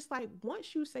 It's just like,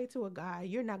 once you say to a guy,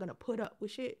 "You're not going to put up with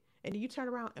shit," and then you turn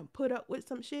around and put up with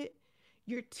some shit,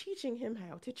 you're teaching him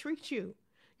how to treat you.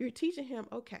 You're teaching him,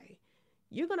 okay,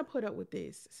 you're going to put up with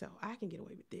this so I can get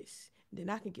away with this. Then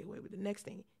I can get away with the next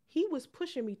thing. He was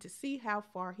pushing me to see how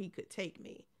far he could take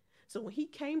me. So when he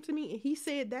came to me and he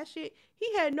said that shit,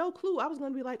 he had no clue I was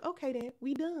going to be like, "Okay, then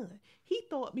we done." He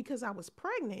thought because I was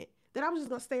pregnant that I was just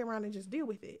going to stay around and just deal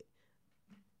with it.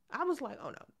 I was like, "Oh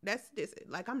no, that's this."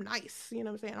 Like, I'm nice. You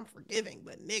know what I'm saying? I'm forgiving,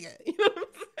 but nigga, you know what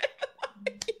I'm saying?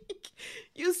 Like,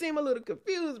 you seem a little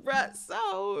confused, bruh.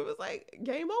 So it was like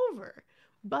game over.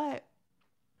 But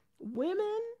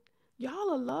women,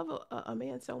 y'all will love a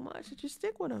man so much that you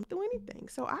stick with him through anything.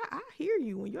 So I hear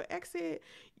you. When your ex said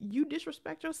you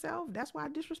disrespect yourself, that's why I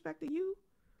disrespected you.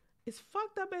 As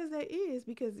fucked up as that is,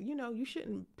 because you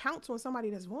shouldn't pounce on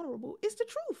somebody that's vulnerable. It's the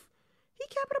truth. He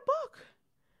kept it a buck.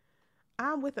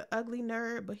 "I'm with an ugly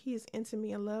nerd, but he is into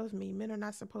me and loves me. Men are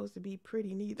not supposed to be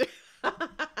pretty neither."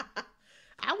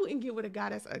 I wouldn't get with a guy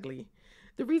that's ugly.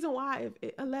 The reason why,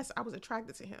 unless I was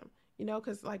attracted to him,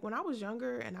 because like when I was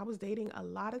younger and I was dating, a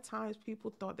lot of times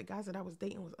people thought the guys that I was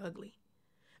dating was ugly.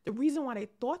 The reason why they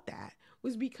thought that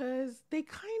was because they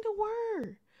kind of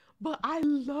were. But I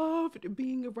loved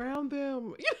being around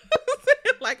them. You know what I'm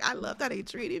saying? Like, I loved how they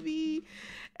treated me.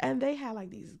 And they had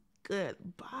like these good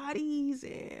bodies,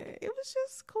 and it was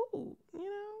just cool, you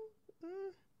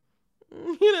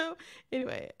know.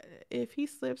 Anyway, if he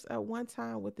slips at one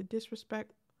time with the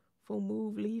disrespectful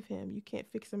move, leave him. You can't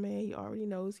fix a man. He already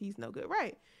knows he's no good.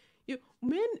 Right.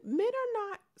 Men are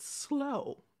not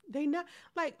slow. They not,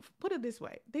 like, put it this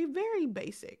way. They're very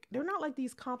basic. They're not like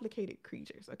these complicated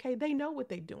creatures. Okay. They know what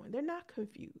they're doing. They're not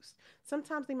confused.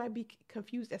 Sometimes they might be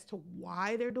confused as to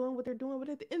why they're doing what they're doing, but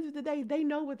at the end of the day, they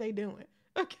know what they're doing.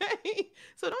 Okay.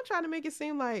 So don't try to make it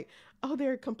seem like, oh,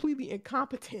 they're completely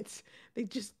incompetent. They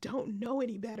just don't know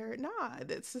any better. Nah,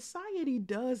 that society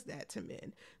does that to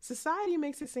men. Society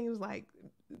makes it seem like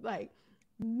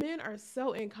men are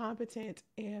so incompetent,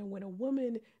 and when a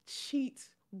woman cheats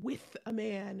with a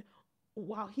man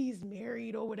while he's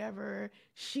married or whatever,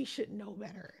 she should know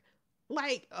better.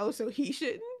 Like, oh, so he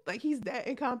shouldn't? Like, he's that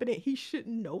incompetent, he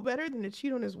shouldn't know better than to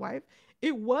cheat on his wife?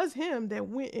 It was him that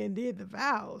went and did the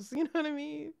vows. You know what I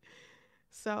mean?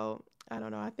 So, I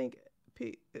don't know. I think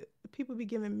people be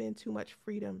giving men too much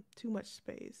freedom, too much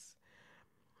space.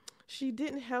 She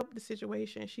didn't help the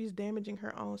situation. She's damaging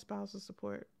her own spousal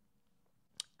support.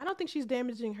 I don't think she's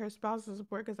damaging her spousal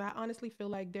support, because I honestly feel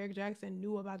like Derrick Jaxn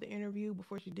knew about the interview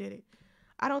before she did it.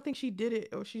 I don't think she did it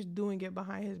or she's doing it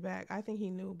behind his back. I think he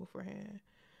knew beforehand.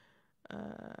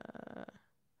 Uh,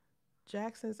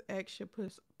 Jackson's ex should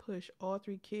push all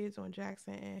three kids on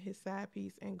Jaxn and his side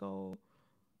piece and go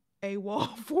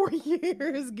AWOL 4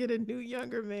 years, get a new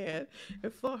younger man,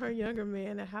 and for her younger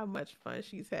man and how much fun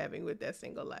she's having with that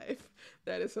single life.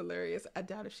 That is hilarious. I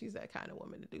doubt if she's that kind of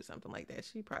woman to do something like that.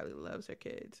 She probably loves her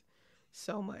kids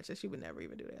so much that she would never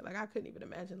even do that. Like, I couldn't even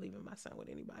imagine leaving my son with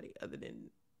anybody other than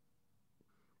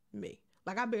me.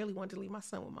 Like, I barely want to leave my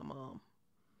son with my mom.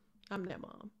 I'm that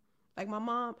mom. Like, my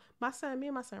mom, me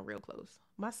and my son real close.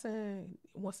 My son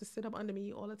wants to sit up under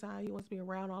me all the time. He wants to be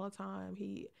around all the time.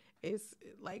 He is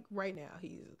like, right now,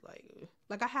 he's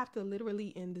like I have to literally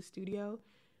in the studio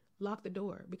lock the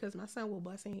door because my son will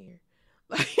bust in here.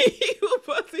 Like,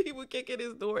 he will kick in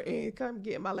his door and come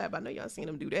get in my lap. I know y'all seen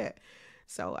him do that.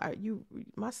 So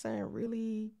my son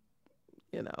really,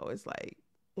 is like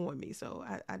on me. So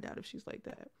I doubt if she's like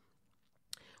that.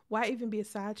 Why even be a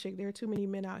side chick? There are too many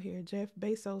men out here. Jeff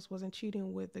Bezos wasn't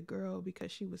cheating with the girl because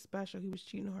she was special. He was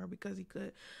cheating on her because he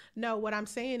could. No, what I'm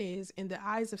saying is, in the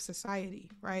eyes of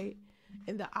society, right?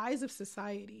 In the eyes of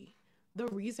society, the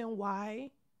reason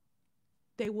why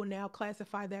they will now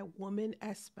classify that woman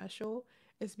as special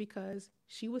is because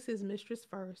she was his mistress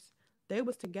first. They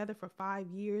was together for 5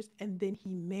 years and then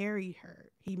he married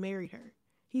her. He's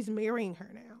marrying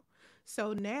her now.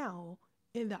 So now,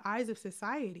 in the eyes of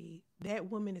society,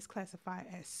 that woman is classified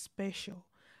as special,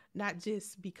 not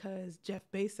just because Jeff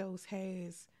Bezos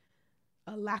has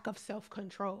a lack of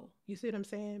self-control. You see what I'm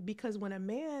saying? Because when a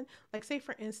man, like, say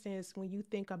for instance, when you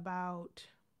think about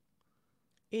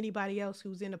anybody else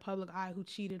who's in the public eye who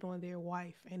cheated on their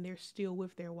wife and they're still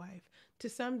with their wife, to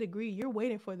some degree, you're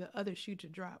waiting for the other shoe to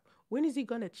drop. When is he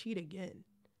going to cheat again?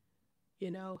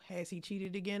 Has he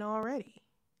cheated again already?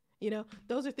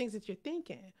 Those are things that you're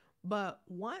thinking. But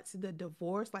once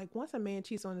once a man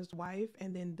cheats on his wife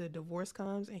and then the divorce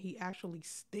comes and he actually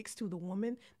sticks to the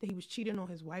woman that he was cheating on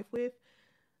his wife with,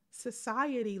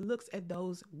 society looks at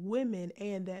those women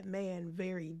and that man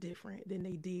very different than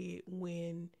they did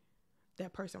when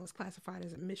that person was classified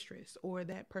as a mistress or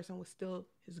that person was still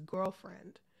his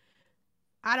girlfriend.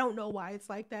 I don't know why it's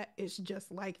like that. It's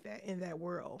just like that in that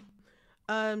world.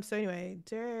 So anyway,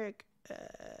 Derrick,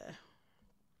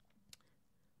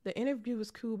 the interview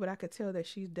was cool, but I could tell that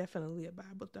she's definitely a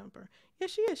Bible thumper. Yeah,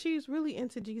 she is. She's really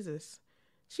into Jesus.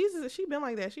 She been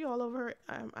like that. She all over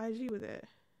her IG with that.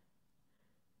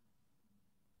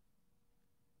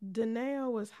 Danae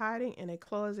was hiding in a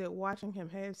closet watching him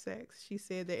have sex. She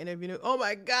said that interview. Oh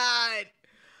my God.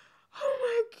 Oh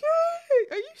my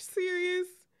God. Are you serious?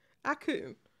 I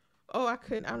couldn't. I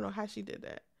don't know how she did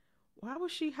that. Why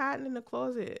was she hiding in the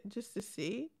closet? Just to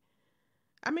see?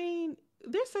 I mean,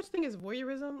 there's such thing as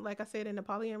voyeurism. Like I said, in the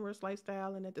polyamorous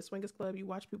lifestyle and at the swingers club, you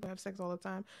watch people have sex all the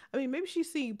time. I mean, maybe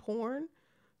she's seeing porn.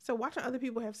 So watching other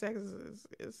people have sex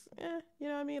is you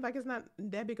know what I mean? Like, it's not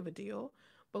that big of a deal.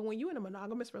 But when you're in a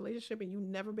monogamous relationship and you've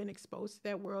never been exposed to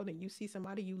that world and you see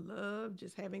somebody you love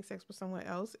just having sex with someone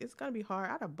else, it's going to be hard.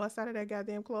 I'd have bust out of that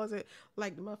goddamn closet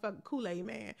like the motherfucking Kool-Aid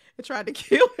man and tried to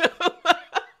kill him. I'd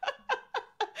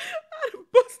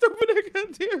have bust over that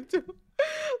goddamn door.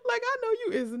 Like, I know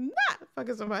you is not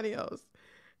fucking somebody else.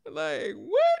 Like,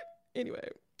 what? Anyway.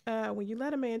 When you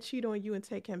let a man cheat on you and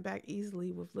take him back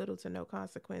easily with little to no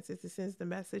consequences, it sends the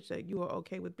message that you are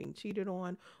okay with being cheated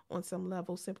on some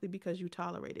level simply because you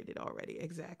tolerated it already.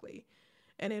 Exactly.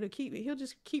 And he'll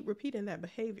just keep repeating that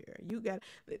behavior.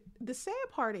 The sad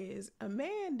part is a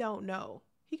man don't know.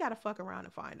 He got to fuck around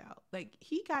and find out. Like,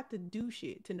 he got to do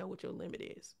shit to know what your limit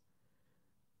is.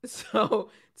 So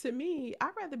to me, I'd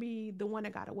rather be the one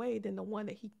that got away than the one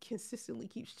that he consistently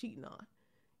keeps cheating on.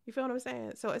 You feel what I'm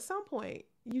saying? So at some point,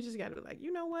 you just got to be like,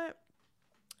 you know what?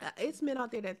 It's men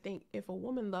out there that think if a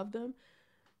woman loved them,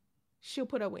 she'll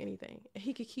put up with anything. And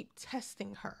he could keep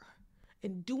testing her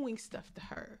and doing stuff to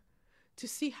her to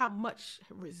see how much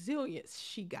resilience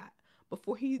she got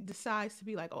before he decides to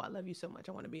be like, oh, I love you so much,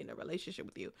 I want to be in a relationship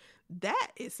with you. That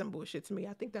is some bullshit to me.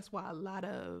 I think that's why a lot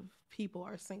of people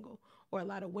are single, or a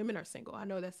lot of women are single. I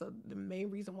know that's the main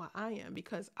reason why I am,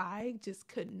 because I just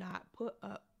could not put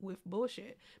up with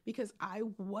bullshit because I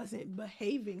wasn't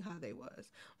behaving how they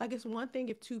was. Like, it's one thing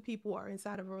if two people are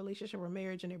inside of a relationship or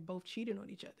marriage and they're both cheating on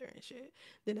each other and shit.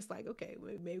 Then it's like, okay,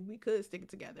 maybe we could stick it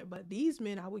together. But these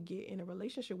men I would get in a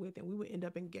relationship with and we would end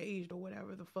up engaged or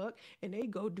whatever the fuck, and they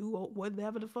go do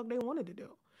whatever the fuck they wanted to do.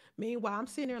 Meanwhile, I'm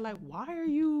sitting there like, why are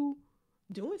you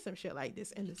doing some shit like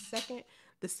this? And the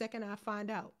second I find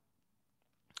out,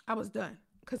 I was done.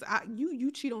 Because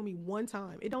you cheat on me one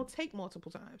time. It don't take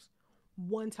multiple times.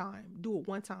 One time. Do it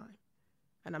one time.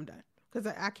 And I'm done. Because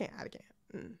I can't. I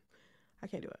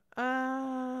can't do it.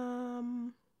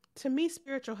 To me,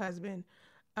 spiritual husband.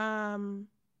 To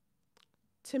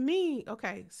me,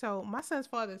 okay, so my son's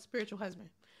father is spiritual husband.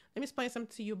 Let me explain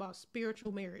something to you about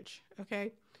spiritual marriage,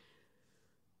 okay?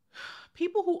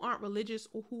 People who aren't religious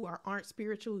or who aren't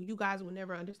spiritual, you guys will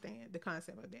never understand the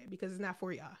concept of that because it's not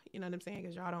for y'all. You know what I'm saying?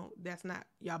 Because that's not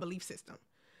y'all belief system.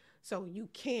 So you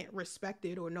can't respect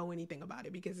it or know anything about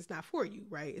it because it's not for you,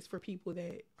 right? It's for people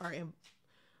that are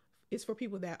It's for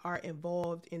people that are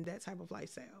involved in that type of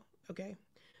lifestyle. Okay.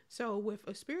 So with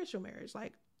a spiritual marriage,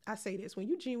 like I say this, when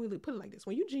you genuinely put it like this,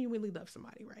 when you genuinely love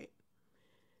somebody, right?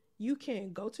 You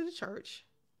can go to the church,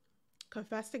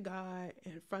 confess to God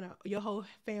in front of your whole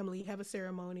family, have a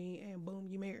ceremony, and boom,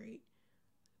 you married.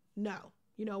 No.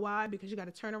 You know why? Because you got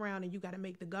to turn around and you got to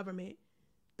make the government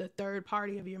the third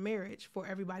party of your marriage for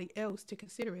everybody else to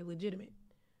consider it legitimate.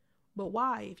 But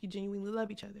why, if you genuinely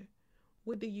love each other?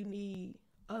 What do you need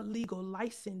a legal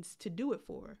license to do it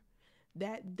for?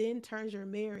 That then turns your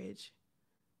marriage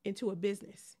into a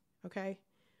business, okay?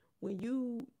 When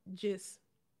you just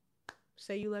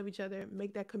say you love each other,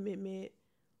 make that commitment,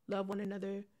 love one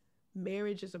another,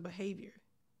 marriage is a behavior,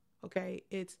 okay?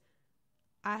 It's,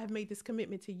 I have made this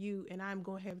commitment to you and I'm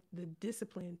going to have the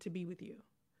discipline to be with you.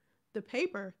 The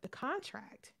paper, the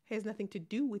contract, has nothing to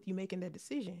do with you making that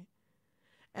decision.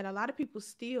 And a lot of people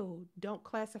still don't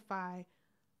classify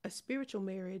a spiritual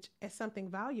marriage as something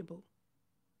valuable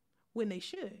when they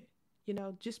should. You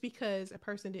know, just because a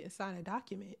person didn't sign a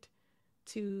document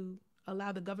to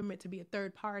allow the government to be a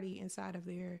third party inside of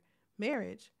their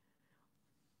marriage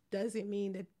doesn't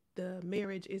mean that the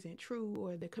marriage isn't true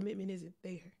or the commitment isn't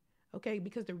there. Okay,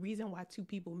 because the reason why two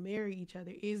people marry each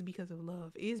other is because of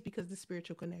love, is because of the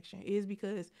spiritual connection, is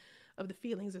because of the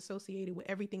feelings associated with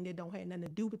everything that don't have nothing to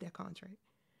do with that contract.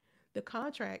 The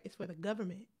contract is for the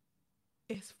government.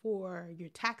 It's for your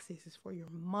taxes. It's for your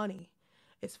money.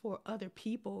 It's for other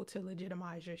people to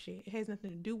legitimize your shit. It has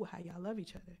nothing to do with how y'all love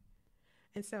each other.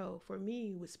 And so for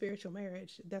me, with spiritual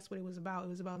marriage, that's what it was about. It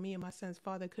was about me and my son's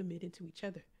father committing to each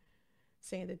other,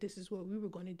 saying that this is what we were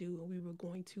going to do and we were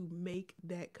going to make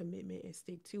that commitment and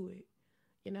stick to it.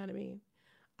 You know what I mean?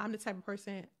 I'm the type of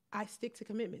person, I stick to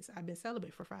commitments. I've been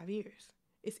celibate for 5 years.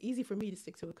 It's easy for me to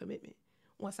stick to a commitment.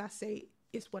 Once I say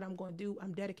it's what I'm going to do,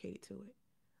 I'm dedicated to it.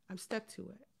 I'm stuck to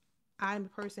it. I'm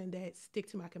a person that stick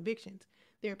to my convictions.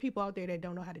 There are people out there that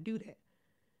don't know how to do that.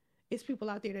 It's people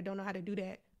out there that don't know how to do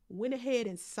that, went ahead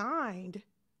and signed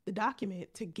the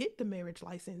document to get the marriage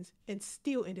license and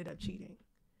still ended up cheating.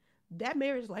 That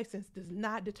marriage license does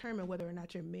not determine whether or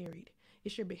not you're married.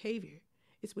 It's your behavior.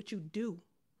 It's what you do.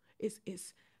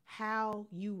 It's how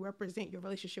you represent your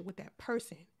relationship with that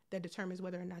person that determines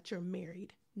whether or not you're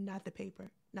married, not the paper,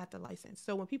 not the license.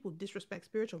 So when people disrespect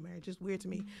spiritual marriage, it's weird to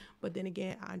me. But then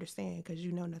again, I understand because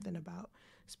you know nothing about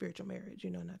spiritual marriage. You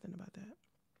know nothing about that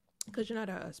because you're not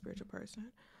a spiritual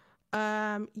person. Yeah,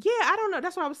 I don't know.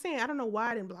 That's what I was saying. I don't know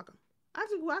why I didn't block him. I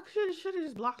should have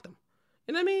just blocked him.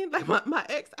 You know what I mean? Like my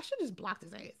ex, I should have just blocked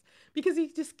his ass because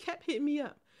he just kept hitting me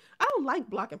up. I don't like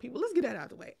blocking people. Let's get that out of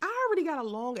the way. I already got a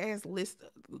long ass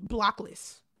block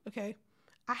list. Okay.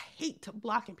 I hate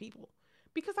blocking people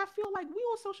because I feel like we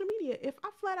on social media. If I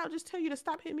flat out just tell you to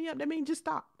stop hitting me up, that means just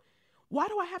stop. Why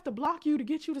do I have to block you to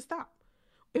get you to stop?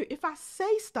 If I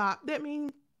say stop, that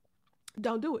means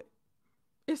don't do it.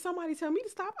 If somebody tell me to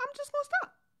stop, I'm just going to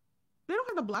stop. They don't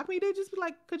have to block me. They just be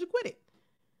like, could you quit it?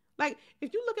 Like,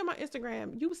 if you look at my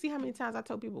Instagram, you will see how many times I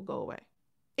tell people go away.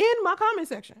 In my comment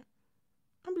section.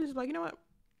 I'm just like, you know what?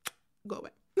 Go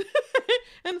away. and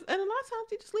a lot of times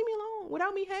they just leave me alone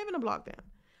without me having to block them.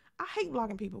 I hate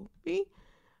blocking people.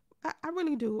 I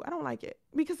really do. I don't like it.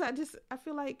 Because I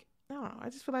feel like, I don't know. I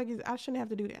just feel like I shouldn't have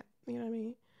to do that. You know what I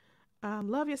mean?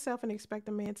 Love yourself and expect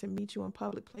a man to meet you in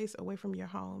public place away from your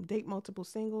home. Date multiple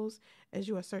singles as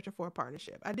you are searching for a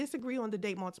partnership. I disagree on the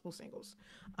date multiple singles.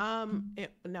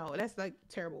 No, that's like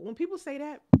terrible. When people say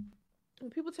that, when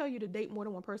people tell you to date more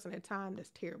than one person at a time, that's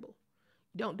terrible.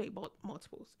 Don't date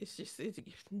multiples. It's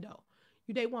no.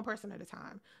 You date one person at a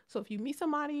time. So if you meet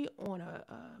somebody on a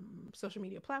social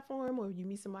media platform or you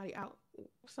meet somebody out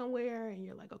somewhere and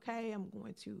you're like, okay, I'm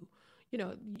going to, you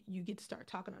know, you get to start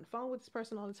talking on the phone with this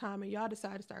person all the time and y'all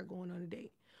decide to start going on a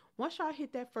date. Once y'all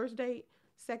hit that first date,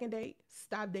 second date,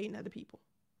 stop dating other people.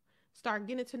 Start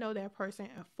getting to know that person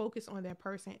and focus on that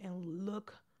person and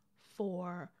look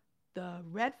for the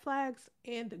red flags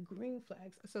and the green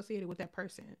flags associated with that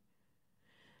person.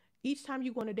 Each time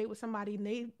you go on a date with somebody,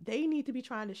 they need to be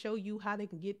trying to show you how they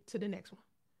can get to the next one.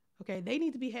 Okay? They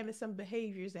need to be having some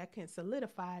behaviors that can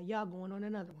solidify y'all going on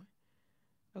another one.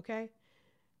 Okay?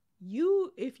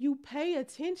 If you pay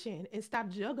attention and stop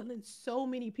juggling so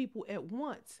many people at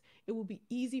once, it will be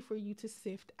easy for you to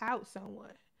sift out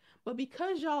someone. But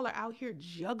because y'all are out here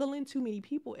juggling too many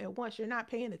people at once, you're not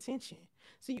paying attention.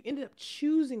 So you ended up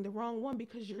choosing the wrong one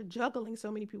because you're juggling so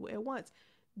many people at once.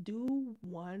 Do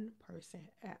one person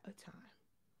at a time.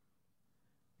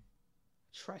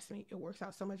 Trust me, it works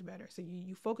out so much better. So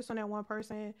you focus on that one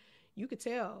person. You could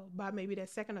tell by maybe that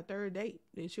second or third date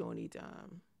that you don't need to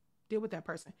deal with that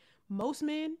person. Most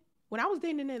men When I was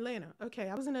dating in Atlanta, okay,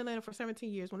 I was in Atlanta for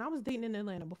 17 years. When I was dating in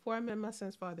Atlanta, before I met my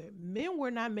son's father, men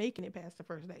were not making it past the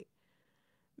first date.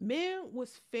 Men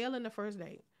was failing the first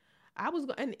date.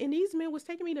 And these men was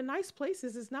taking me to nice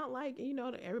places. It's not like,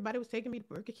 everybody was taking me to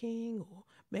Burger King or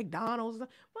McDonald's.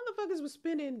 Motherfuckers was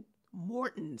spending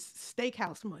Morton's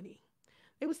steakhouse money.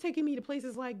 They was taking me to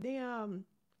places like damn.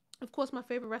 Of course, my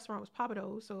favorite restaurant was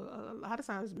Papados. So a lot of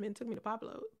times men took me to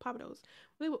Papados.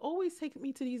 They would always take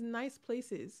me to these nice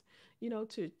places,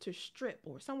 to Strip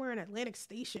or somewhere in Atlantic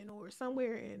Station or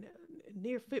somewhere in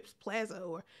near Phipps Plaza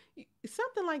or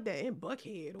something like that in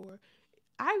Buckhead. Or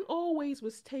I always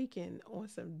was taken on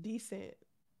some decent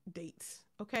dates.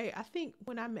 Okay, I think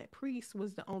when I met Priest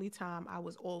was the only time I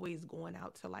was always going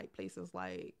out to like places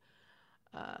like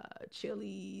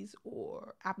Chili's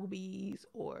or Applebee's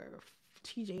or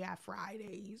TJI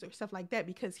Fridays or stuff like that,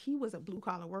 because he was a blue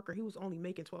collar worker. He was only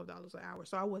making $12 an hour.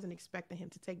 So I wasn't expecting him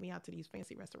to take me out to these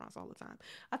fancy restaurants all the time.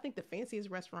 I think the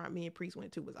fanciest restaurant me and Priest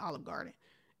went to was Olive Garden.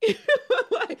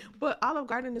 But Olive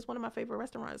Garden is one of my favorite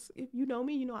restaurants. If you know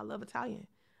me, you know I love Italian.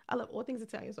 I love all things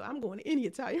Italian. So I'm going to any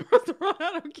Italian restaurant.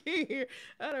 I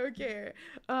don't care.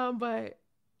 But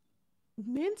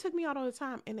men took me out all the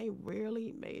time and they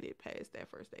rarely made it past that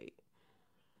first date.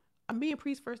 Me and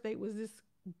Priest's first date was this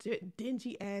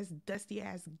dingy ass, dusty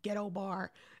ass ghetto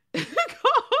bar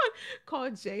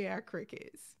called JR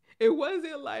Crickets. It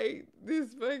wasn't like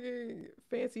this fucking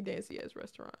fancy dancy ass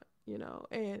restaurant,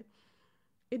 and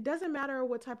it doesn't matter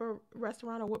what type of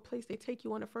restaurant or what place they take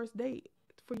you on the first date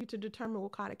for you to determine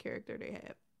what kind of character they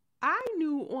have. I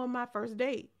knew on my first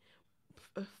date,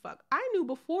 I knew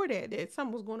before that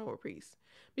something was going on with Priest,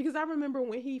 because I remember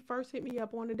when he first hit me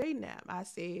up on the dating app, I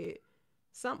said,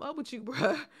 something up with you,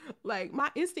 bruh. Like,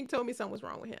 my instinct told me something was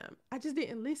wrong with him. I just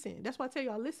didn't listen. That's why I tell you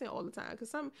I listen all the time,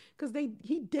 because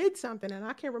he did something and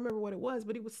I can't remember what it was,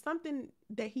 but it was something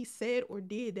that he said or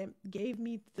did that gave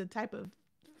me the type of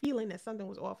feeling that something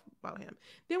was off about him.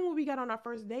 Then when we got on our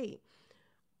first date,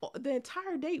 the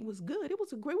entire date was good. It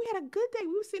was we had a good day. We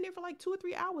were sitting there for like 2 or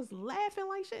 3 hours laughing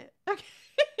like shit. Okay.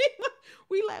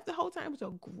 We laughed the whole time. It was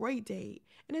a great date.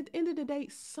 And at the end of the day,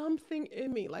 something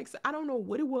in me, like, I don't know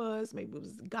what it was. Maybe it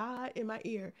was God in my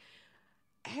ear.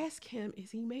 Ask him, is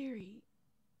he married?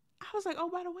 I was like, oh,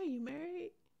 by the way, you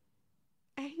married?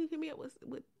 And he hit me up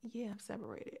with, yeah, I'm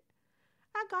separated.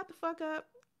 I got the fuck up.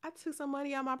 I took some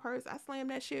money out of my purse. I slammed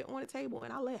that shit on the table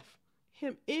and I left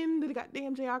him in the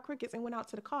goddamn JR Crickets and went out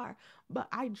to the car. But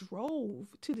I drove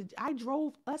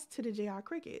us to the JR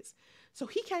Crickets. So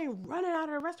he came running out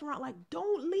of the restaurant like,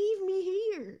 don't leave me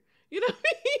here. You know what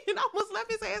I mean? And I almost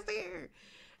left his ass there.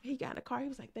 He got in the car. He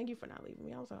was like, thank you for not leaving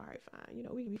me. I was like, all right, fine.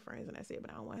 We can be friends and that's it,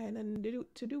 but I don't want to have nothing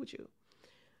to do with you.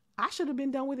 I should have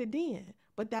been done with it then.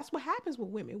 But that's what happens with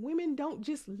women. Women don't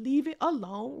just leave it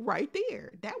alone right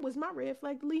there. That was my red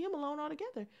flag, to leave him alone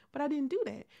altogether. But I didn't do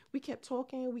that. We kept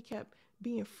talking. We kept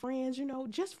being friends,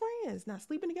 just friends. Not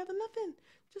sleeping together, nothing.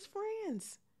 Just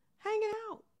friends. Hanging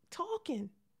out. Talking.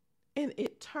 And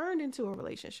it turned into a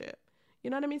relationship. You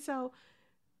know what I mean? So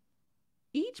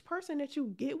each person that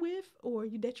you get with or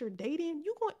that you're dating,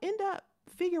 you're going to end up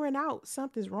figuring out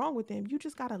something's wrong with them. You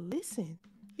just got to listen.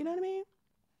 You know what I mean?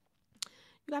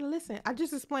 You got to listen. I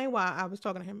just explained why I was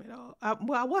talking to him at all.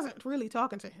 I wasn't really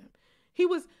talking to him. He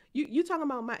was, you talking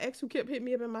about my ex who kept hitting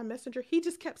me up in my messenger. He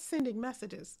just kept sending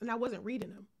messages and I wasn't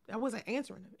reading them. I wasn't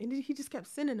answering them. And he just kept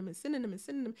sending them and sending them and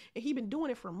sending them. And he'd been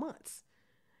doing it for months.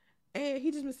 And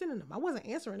he just been sending them. I wasn't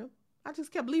answering them. I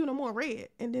just kept leaving them on red.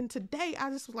 And then today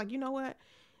I just was like, you know what?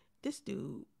 This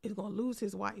dude is going to lose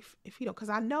his wife if he don't. Because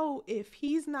I know if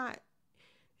he's not,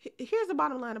 here's the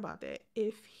bottom line about that.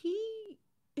 If he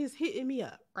is hitting me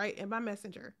up, right, in my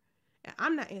messenger, and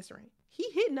I'm not answering, he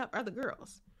hitting up other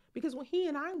girls. Because when he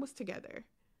and I was together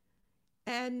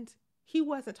and he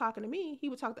wasn't talking to me, he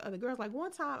would talk to other girls. Like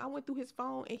one time I went through his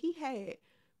phone and he had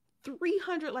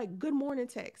 300 like good morning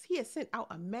texts. He had sent out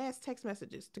a mass text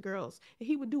messages to girls and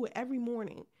he would do it every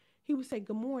morning. He would say,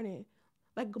 good morning,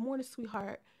 like, good morning,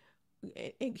 sweetheart.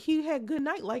 And he had good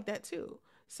night like that too.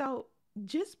 So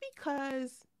just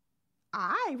because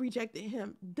I rejected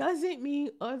him doesn't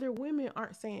mean other women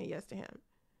aren't saying yes to him.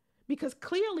 Because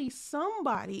clearly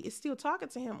somebody is still talking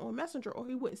to him on Messenger or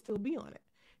he wouldn't still be on it.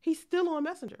 He's still on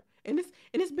Messenger. And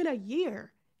it's been a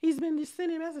year. He's been just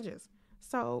sending messages.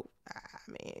 So, I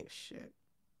mean, shit.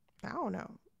 I don't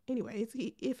know. Anyway,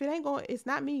 if it ain't going, it's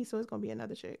not me, so it's going to be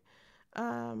another chick.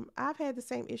 I've had the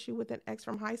same issue with an ex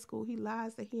from high school. He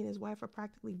lies that he and his wife are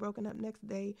practically broken up. Next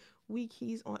day, week,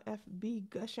 he's on FB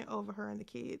gushing over her and the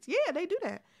kids. Yeah, they do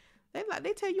that.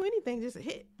 They tell you anything, just a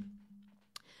hit.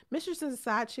 Mistresses and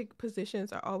side chick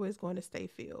positions are always going to stay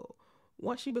filled.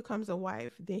 Once she becomes a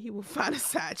wife, then he will find a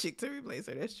side chick to replace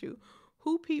her. That's true.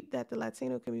 Who peeped that the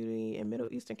Latino community and Middle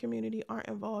Eastern community aren't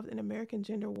involved in American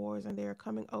gender wars and they're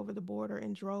coming over the border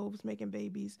in droves making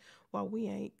babies while we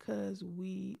ain't because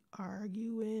we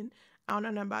arguing? I don't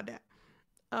know nothing about that.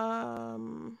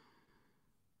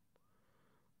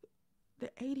 The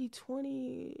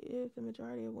 80-20, if the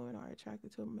majority of women are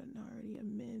attracted to a minority of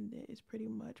men, then it's pretty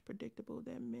much predictable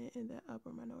that men in the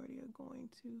upper minority are going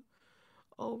to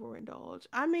overindulge.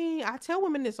 I mean, I tell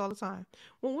women this all the time.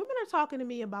 When women are talking to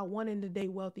me about wanting to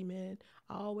date wealthy men,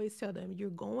 I always tell them, you're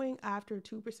going after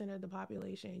 2% of the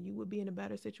population. You would be in a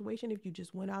better situation if you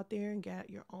just went out there and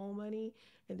got your own money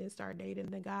and then start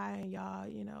dating the guy and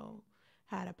y'all,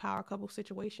 had a power couple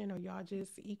situation, or y'all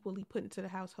just equally put into the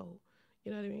household.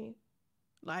 You know what I mean?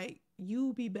 Like,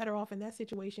 you be better off in that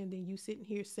situation than you sitting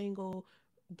here single,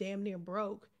 damn near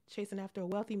broke, chasing after a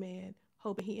wealthy man,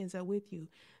 hoping he ends up with you.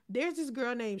 There's this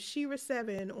girl named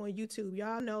Shira7 on YouTube.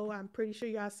 Y'all know, I'm pretty sure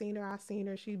y'all seen her. I've seen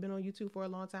her. She's been on YouTube for a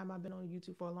long time. I've been on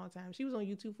YouTube for a long time. She was on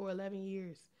YouTube for 11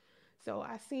 years. So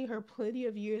I seen her plenty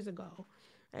of years ago.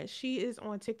 And she is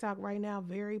on TikTok right now,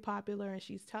 very popular. And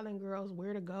she's telling girls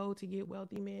where to go to get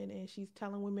wealthy men. And she's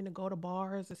telling women to go to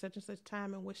bars at such and such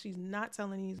time. And what she's not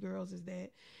telling these girls is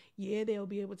that, yeah, they'll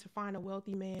be able to find a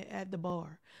wealthy man at the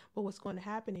bar. But what's going to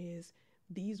happen is,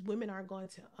 these women are going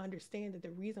to understand that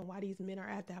the reason why these men are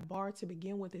at that bar to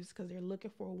begin with is because they're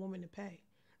looking for a woman to pay.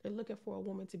 They're looking for a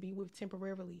woman to be with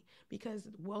temporarily, because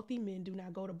wealthy men do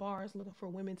not go to bars looking for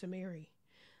women to marry.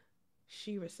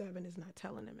 Shira7 is not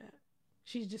telling them that.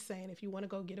 She's just saying, if you want to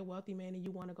go get a wealthy man and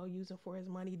you want to go use him for his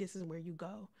money, this is where you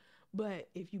go. But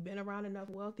if you've been around enough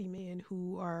wealthy men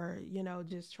who are,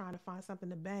 just trying to find something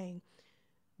to bang,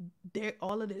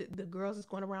 all of the girls is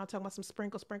going around talking about some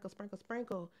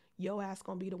sprinkle. Your ass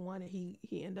gonna be the one that he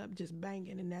end up just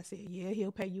banging, and that's it. Yeah,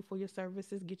 he'll pay you for your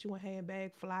services, get you a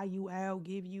handbag, fly you out,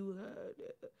 give you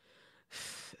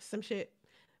some shit,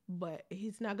 but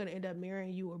he's not gonna end up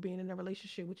marrying you or being in a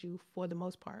relationship with you for the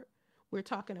most part. We're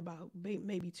talking about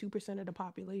maybe 2% of the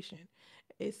population.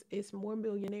 It's more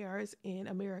millionaires in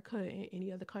America and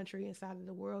any other country inside of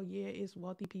the world. Yeah, it's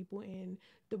wealthy people in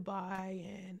Dubai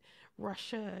and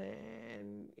Russia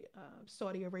and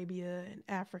Saudi Arabia and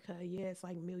Africa. Yeah, it's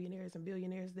like millionaires and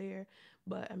billionaires there.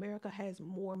 But America has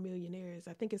more millionaires.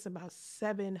 I think it's about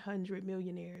 700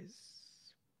 millionaires.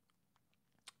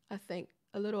 I think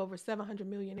a little over 700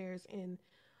 millionaires in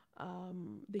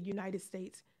the United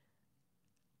States.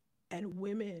 And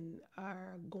women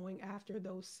are going after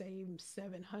those same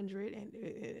 700.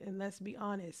 And let's be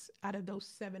honest, out of those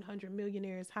 700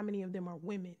 millionaires, how many of them are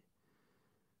women?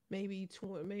 Maybe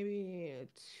 5%,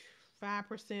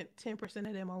 10%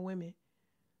 of them are women.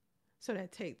 So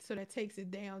that takes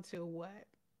it down to what?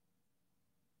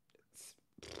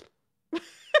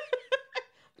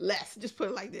 Less. Just put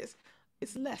it like this.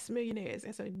 It's less millionaires.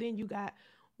 And so then you got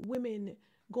women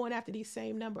going after these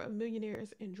same number of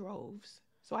millionaires in droves.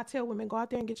 So I tell women, go out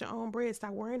there and get your own bread.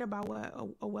 Stop worrying about what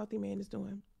a wealthy man is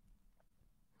doing.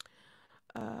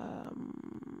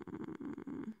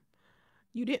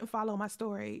 You didn't follow my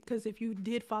story, because if you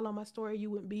did follow my story,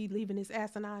 you wouldn't be leaving this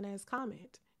asinine ass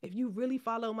comment. If you really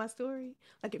follow my story,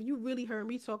 like if you really heard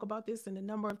me talk about this and the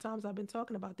number of times I've been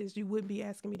talking about this, you wouldn't be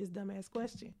asking me this dumbass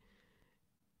question.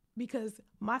 Because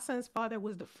my son's father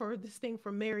was the furthest thing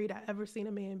from married I ever seen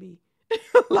a man be.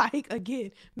 Like,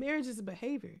 again, marriage is a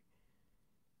behavior.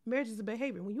 Marriage is a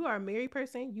behavior. When you are a married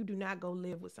person, you do not go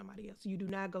live with somebody else. You do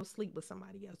not go sleep with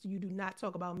somebody else. You do not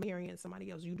talk about marrying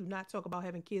somebody else. You do not talk about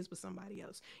having kids with somebody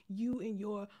else. You and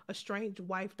your estranged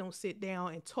wife don't sit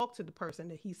down and talk to the person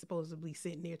that he's supposedly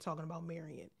sitting there talking about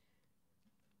marrying.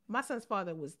 My son's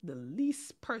father was the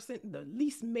least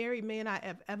married man I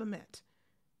have ever met.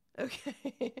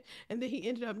 Okay. And then he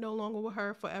ended up no longer with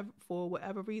her for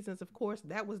whatever reasons. Of course,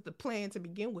 that was the plan to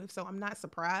begin with. So I'm not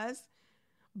surprised.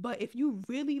 But if you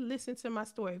really listen to my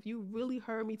story, if you really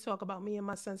heard me talk about me and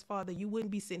my son's father, you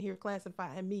wouldn't be sitting here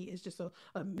classifying me as just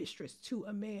a mistress to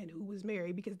a man who was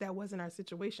married, because that wasn't our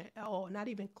situation at all. Not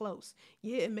even close.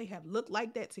 Yeah, it may have looked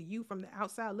like that to you from the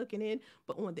outside looking in,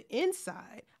 but on the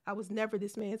inside, I was never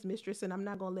this man's mistress, and I'm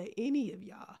not going to let any of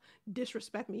y'all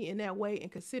disrespect me in that way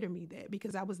and consider me that,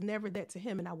 because I was never that to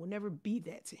him, and I will never be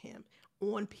that to him,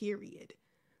 on period.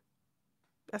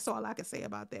 That's all I can say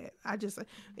about that.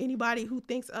 Anybody who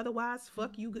thinks otherwise,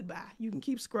 fuck you, goodbye. You can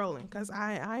keep scrolling, because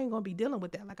I ain't going to be dealing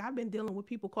with that. Like, I've been dealing with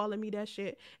people calling me that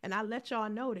shit, and I let y'all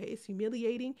know that it's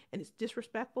humiliating and it's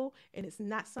disrespectful and it's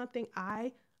not something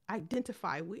I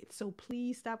identify with. So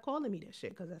please stop calling me that shit,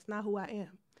 because that's not who I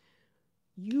am.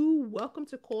 You welcome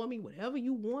to call me whatever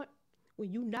you want,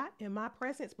 when you not in my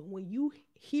presence, but when you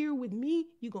here with me,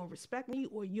 you gonna respect me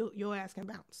or your ass can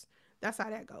bounce. That's how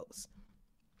that goes.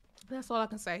 That's all I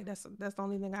can say. That's the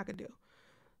only thing I could do.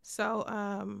 So,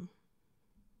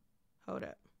 hold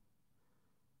up.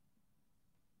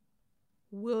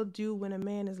 Will do when a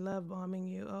man is love bombing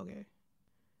you. Okay.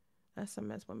 That's a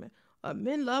mess woman.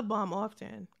 Men love bomb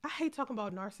often. I hate talking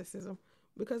about narcissism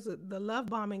because the love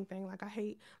bombing thing, like I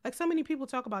hate, like so many people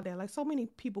talk about that. Like so many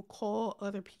people call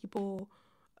other people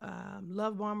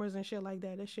love bombers and shit like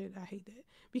that. That shit, I hate that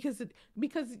because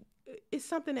it's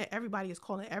something that everybody is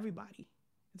calling everybody.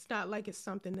 It's not like it's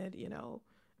something that, you know,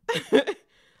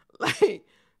 like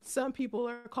some people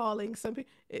are calling some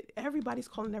people, everybody's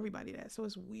calling everybody that. So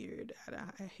it's weird.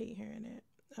 I hate hearing it.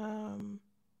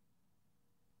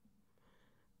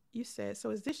 You said,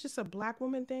 so is this just a black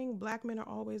woman thing? Black men are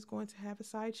always going to have a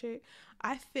side chick.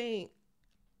 I think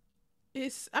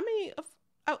it's, I mean,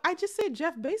 I just said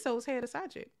Jeff Bezos had a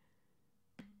side chick.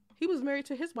 He was married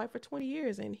to his wife for 20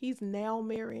 years and he's now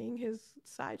marrying his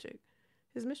side chick,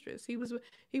 his mistress. He was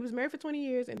married for 20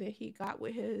 years and then he got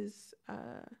with his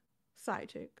side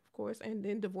chick, of course, and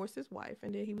then divorced his wife.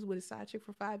 And then he was with his side chick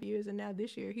for 5 years. And now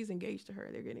this year he's engaged to her.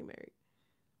 They're getting married.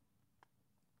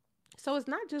 So it's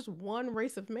not just one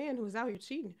race of men who's out here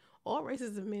cheating. All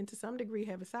races of men to some degree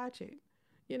have a side chick.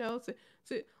 You know,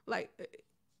 to like,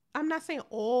 I'm not saying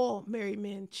all married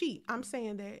men cheat. I'm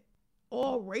saying that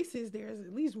all races, there's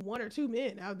at least one or two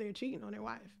men out there cheating on their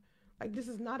wife. Like, this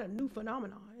is not a new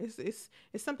phenomenon. It's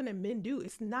something that men do.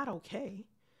 It's not okay.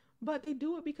 But they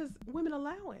do it because women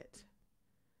allow it.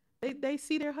 They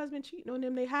see their husband cheating on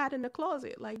them. They hide in the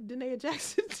closet like Derrick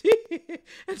Jaxn did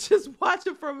and just watch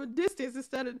it from a distance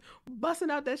instead of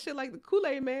busting out that shit like the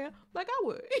Kool-Aid man, like I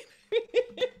would.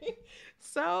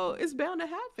 So it's bound to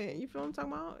happen. You feel what I'm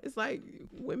talking about? It's like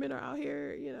women are out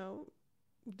here, you know,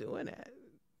 doing that.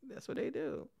 That's what they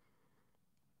do.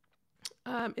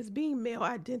 It's being male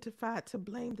identified to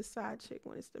blame the side chick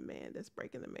when it's the man that's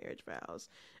breaking the marriage vows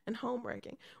and home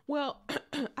wrecking. Well,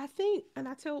 I think, and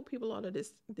I tell people all of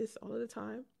this all of the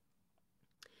time.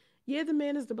 Yeah, the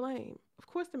man is to blame. Of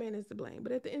course the man is to blame.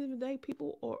 But at the end of the day,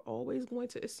 people are always going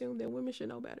to assume that women should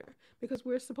know better because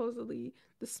we're supposedly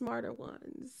the smarter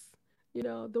ones. You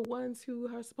know, the ones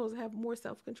who are supposed to have more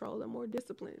self-control and more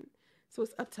discipline. So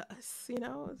it's up to us, you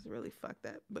know. It's really fucked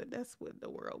up, but that's what the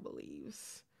world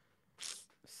believes.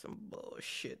 Some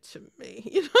bullshit to me.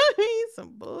 You know what I mean?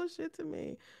 Some bullshit to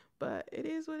me. But it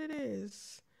is what it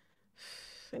is.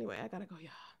 Anyway, I gotta go,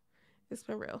 y'all. It's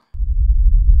been real.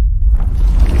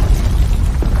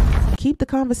 Keep the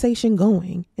conversation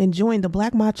going and join the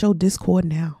Black Macho Discord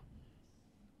now.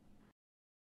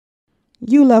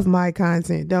 You love my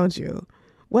content, don't you?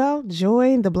 Well,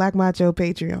 join the Black Macho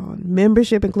Patreon.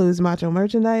 Membership includes macho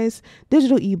merchandise,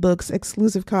 digital ebooks,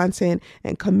 exclusive content,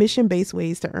 and commission-based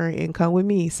ways to earn income with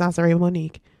me, Soncerae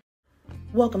Monique.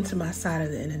 Welcome to my side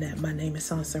of the internet. My name is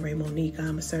Soncerae Monique.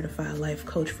 I'm a certified life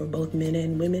coach for both men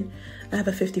and women. I have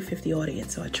a 50-50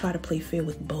 audience, so I try to play fair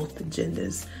with both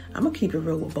genders. I'm going to keep it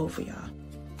real with both of y'all.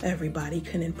 Everybody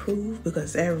can improve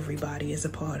because everybody is a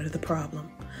part of the problem.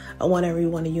 I want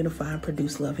everyone to unify and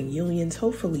produce loving unions.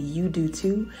 Hopefully you do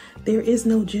too. There is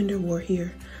no gender war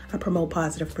here. I promote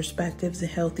positive perspectives and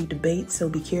healthy debate, so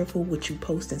be careful what you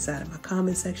post inside of my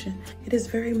comment section. It is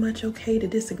very much okay to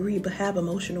disagree, but have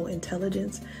emotional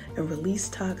intelligence and release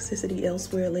toxicity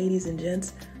elsewhere, ladies and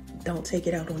gents. Don't take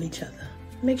it out on each other.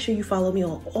 Make sure you follow me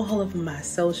on all of my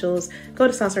socials. Go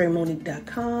to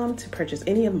sonceraemonique.com to purchase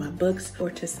any of my books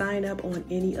or to sign up on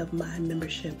any of my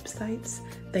membership sites.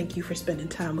 Thank you for spending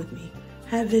time with me.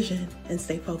 Have vision and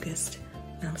stay focused.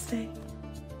 Namaste.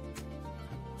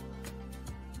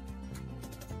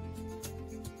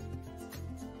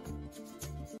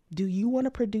 Do you want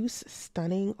to produce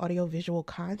stunning audiovisual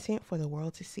content for the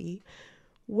world to see?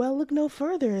 Well, look no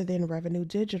further than Revenue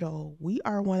Digital. We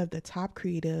are one of the top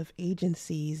creative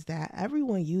agencies that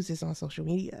everyone uses on social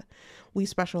media. We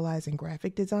specialize in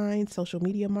graphic design, social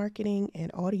media marketing,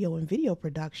 and audio and video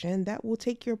production that will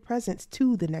take your presence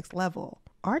to the next level.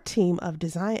 Our team of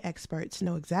design experts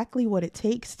know exactly what it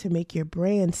takes to make your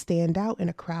brand stand out in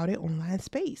a crowded online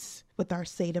space. With our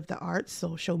state-of-the-art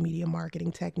social media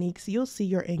marketing techniques, you'll see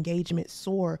your engagement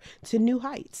soar to new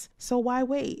heights. So why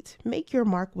wait? Make your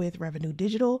mark with Revenue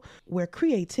Digital, where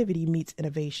creativity meets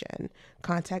innovation.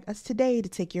 Contact us today to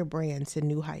take your brand to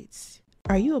new heights.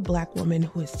 Are you a Black woman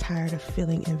who is tired of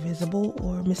feeling invisible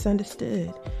or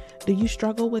misunderstood? Do you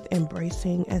struggle with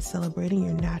embracing and celebrating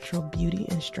your natural beauty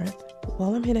and strength?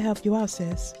 Well, I'm here to help you out,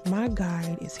 sis. My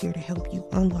guide is here to help you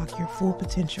unlock your full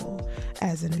potential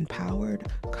as an empowered,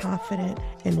 confident,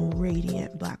 and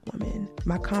radiant Black woman.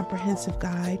 My comprehensive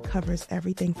guide covers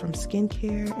everything from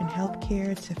skincare and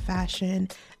healthcare to fashion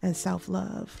and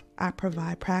self-love. I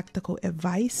provide practical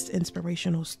advice,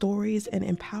 inspirational stories, and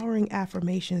empowering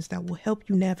affirmations that will help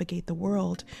you navigate the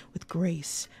world with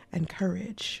grace and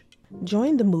courage.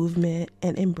 Join the movement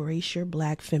and embrace your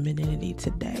Black femininity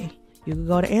today. You can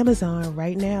go to Amazon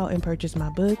right now and purchase my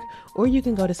book, or you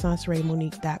can go to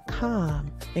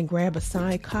sonceraemonique.com and grab a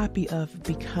signed copy of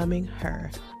Becoming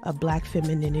Her, a Black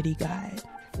femininity guide,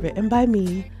 written by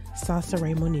me,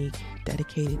 Soncerae Monique,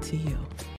 dedicated to you.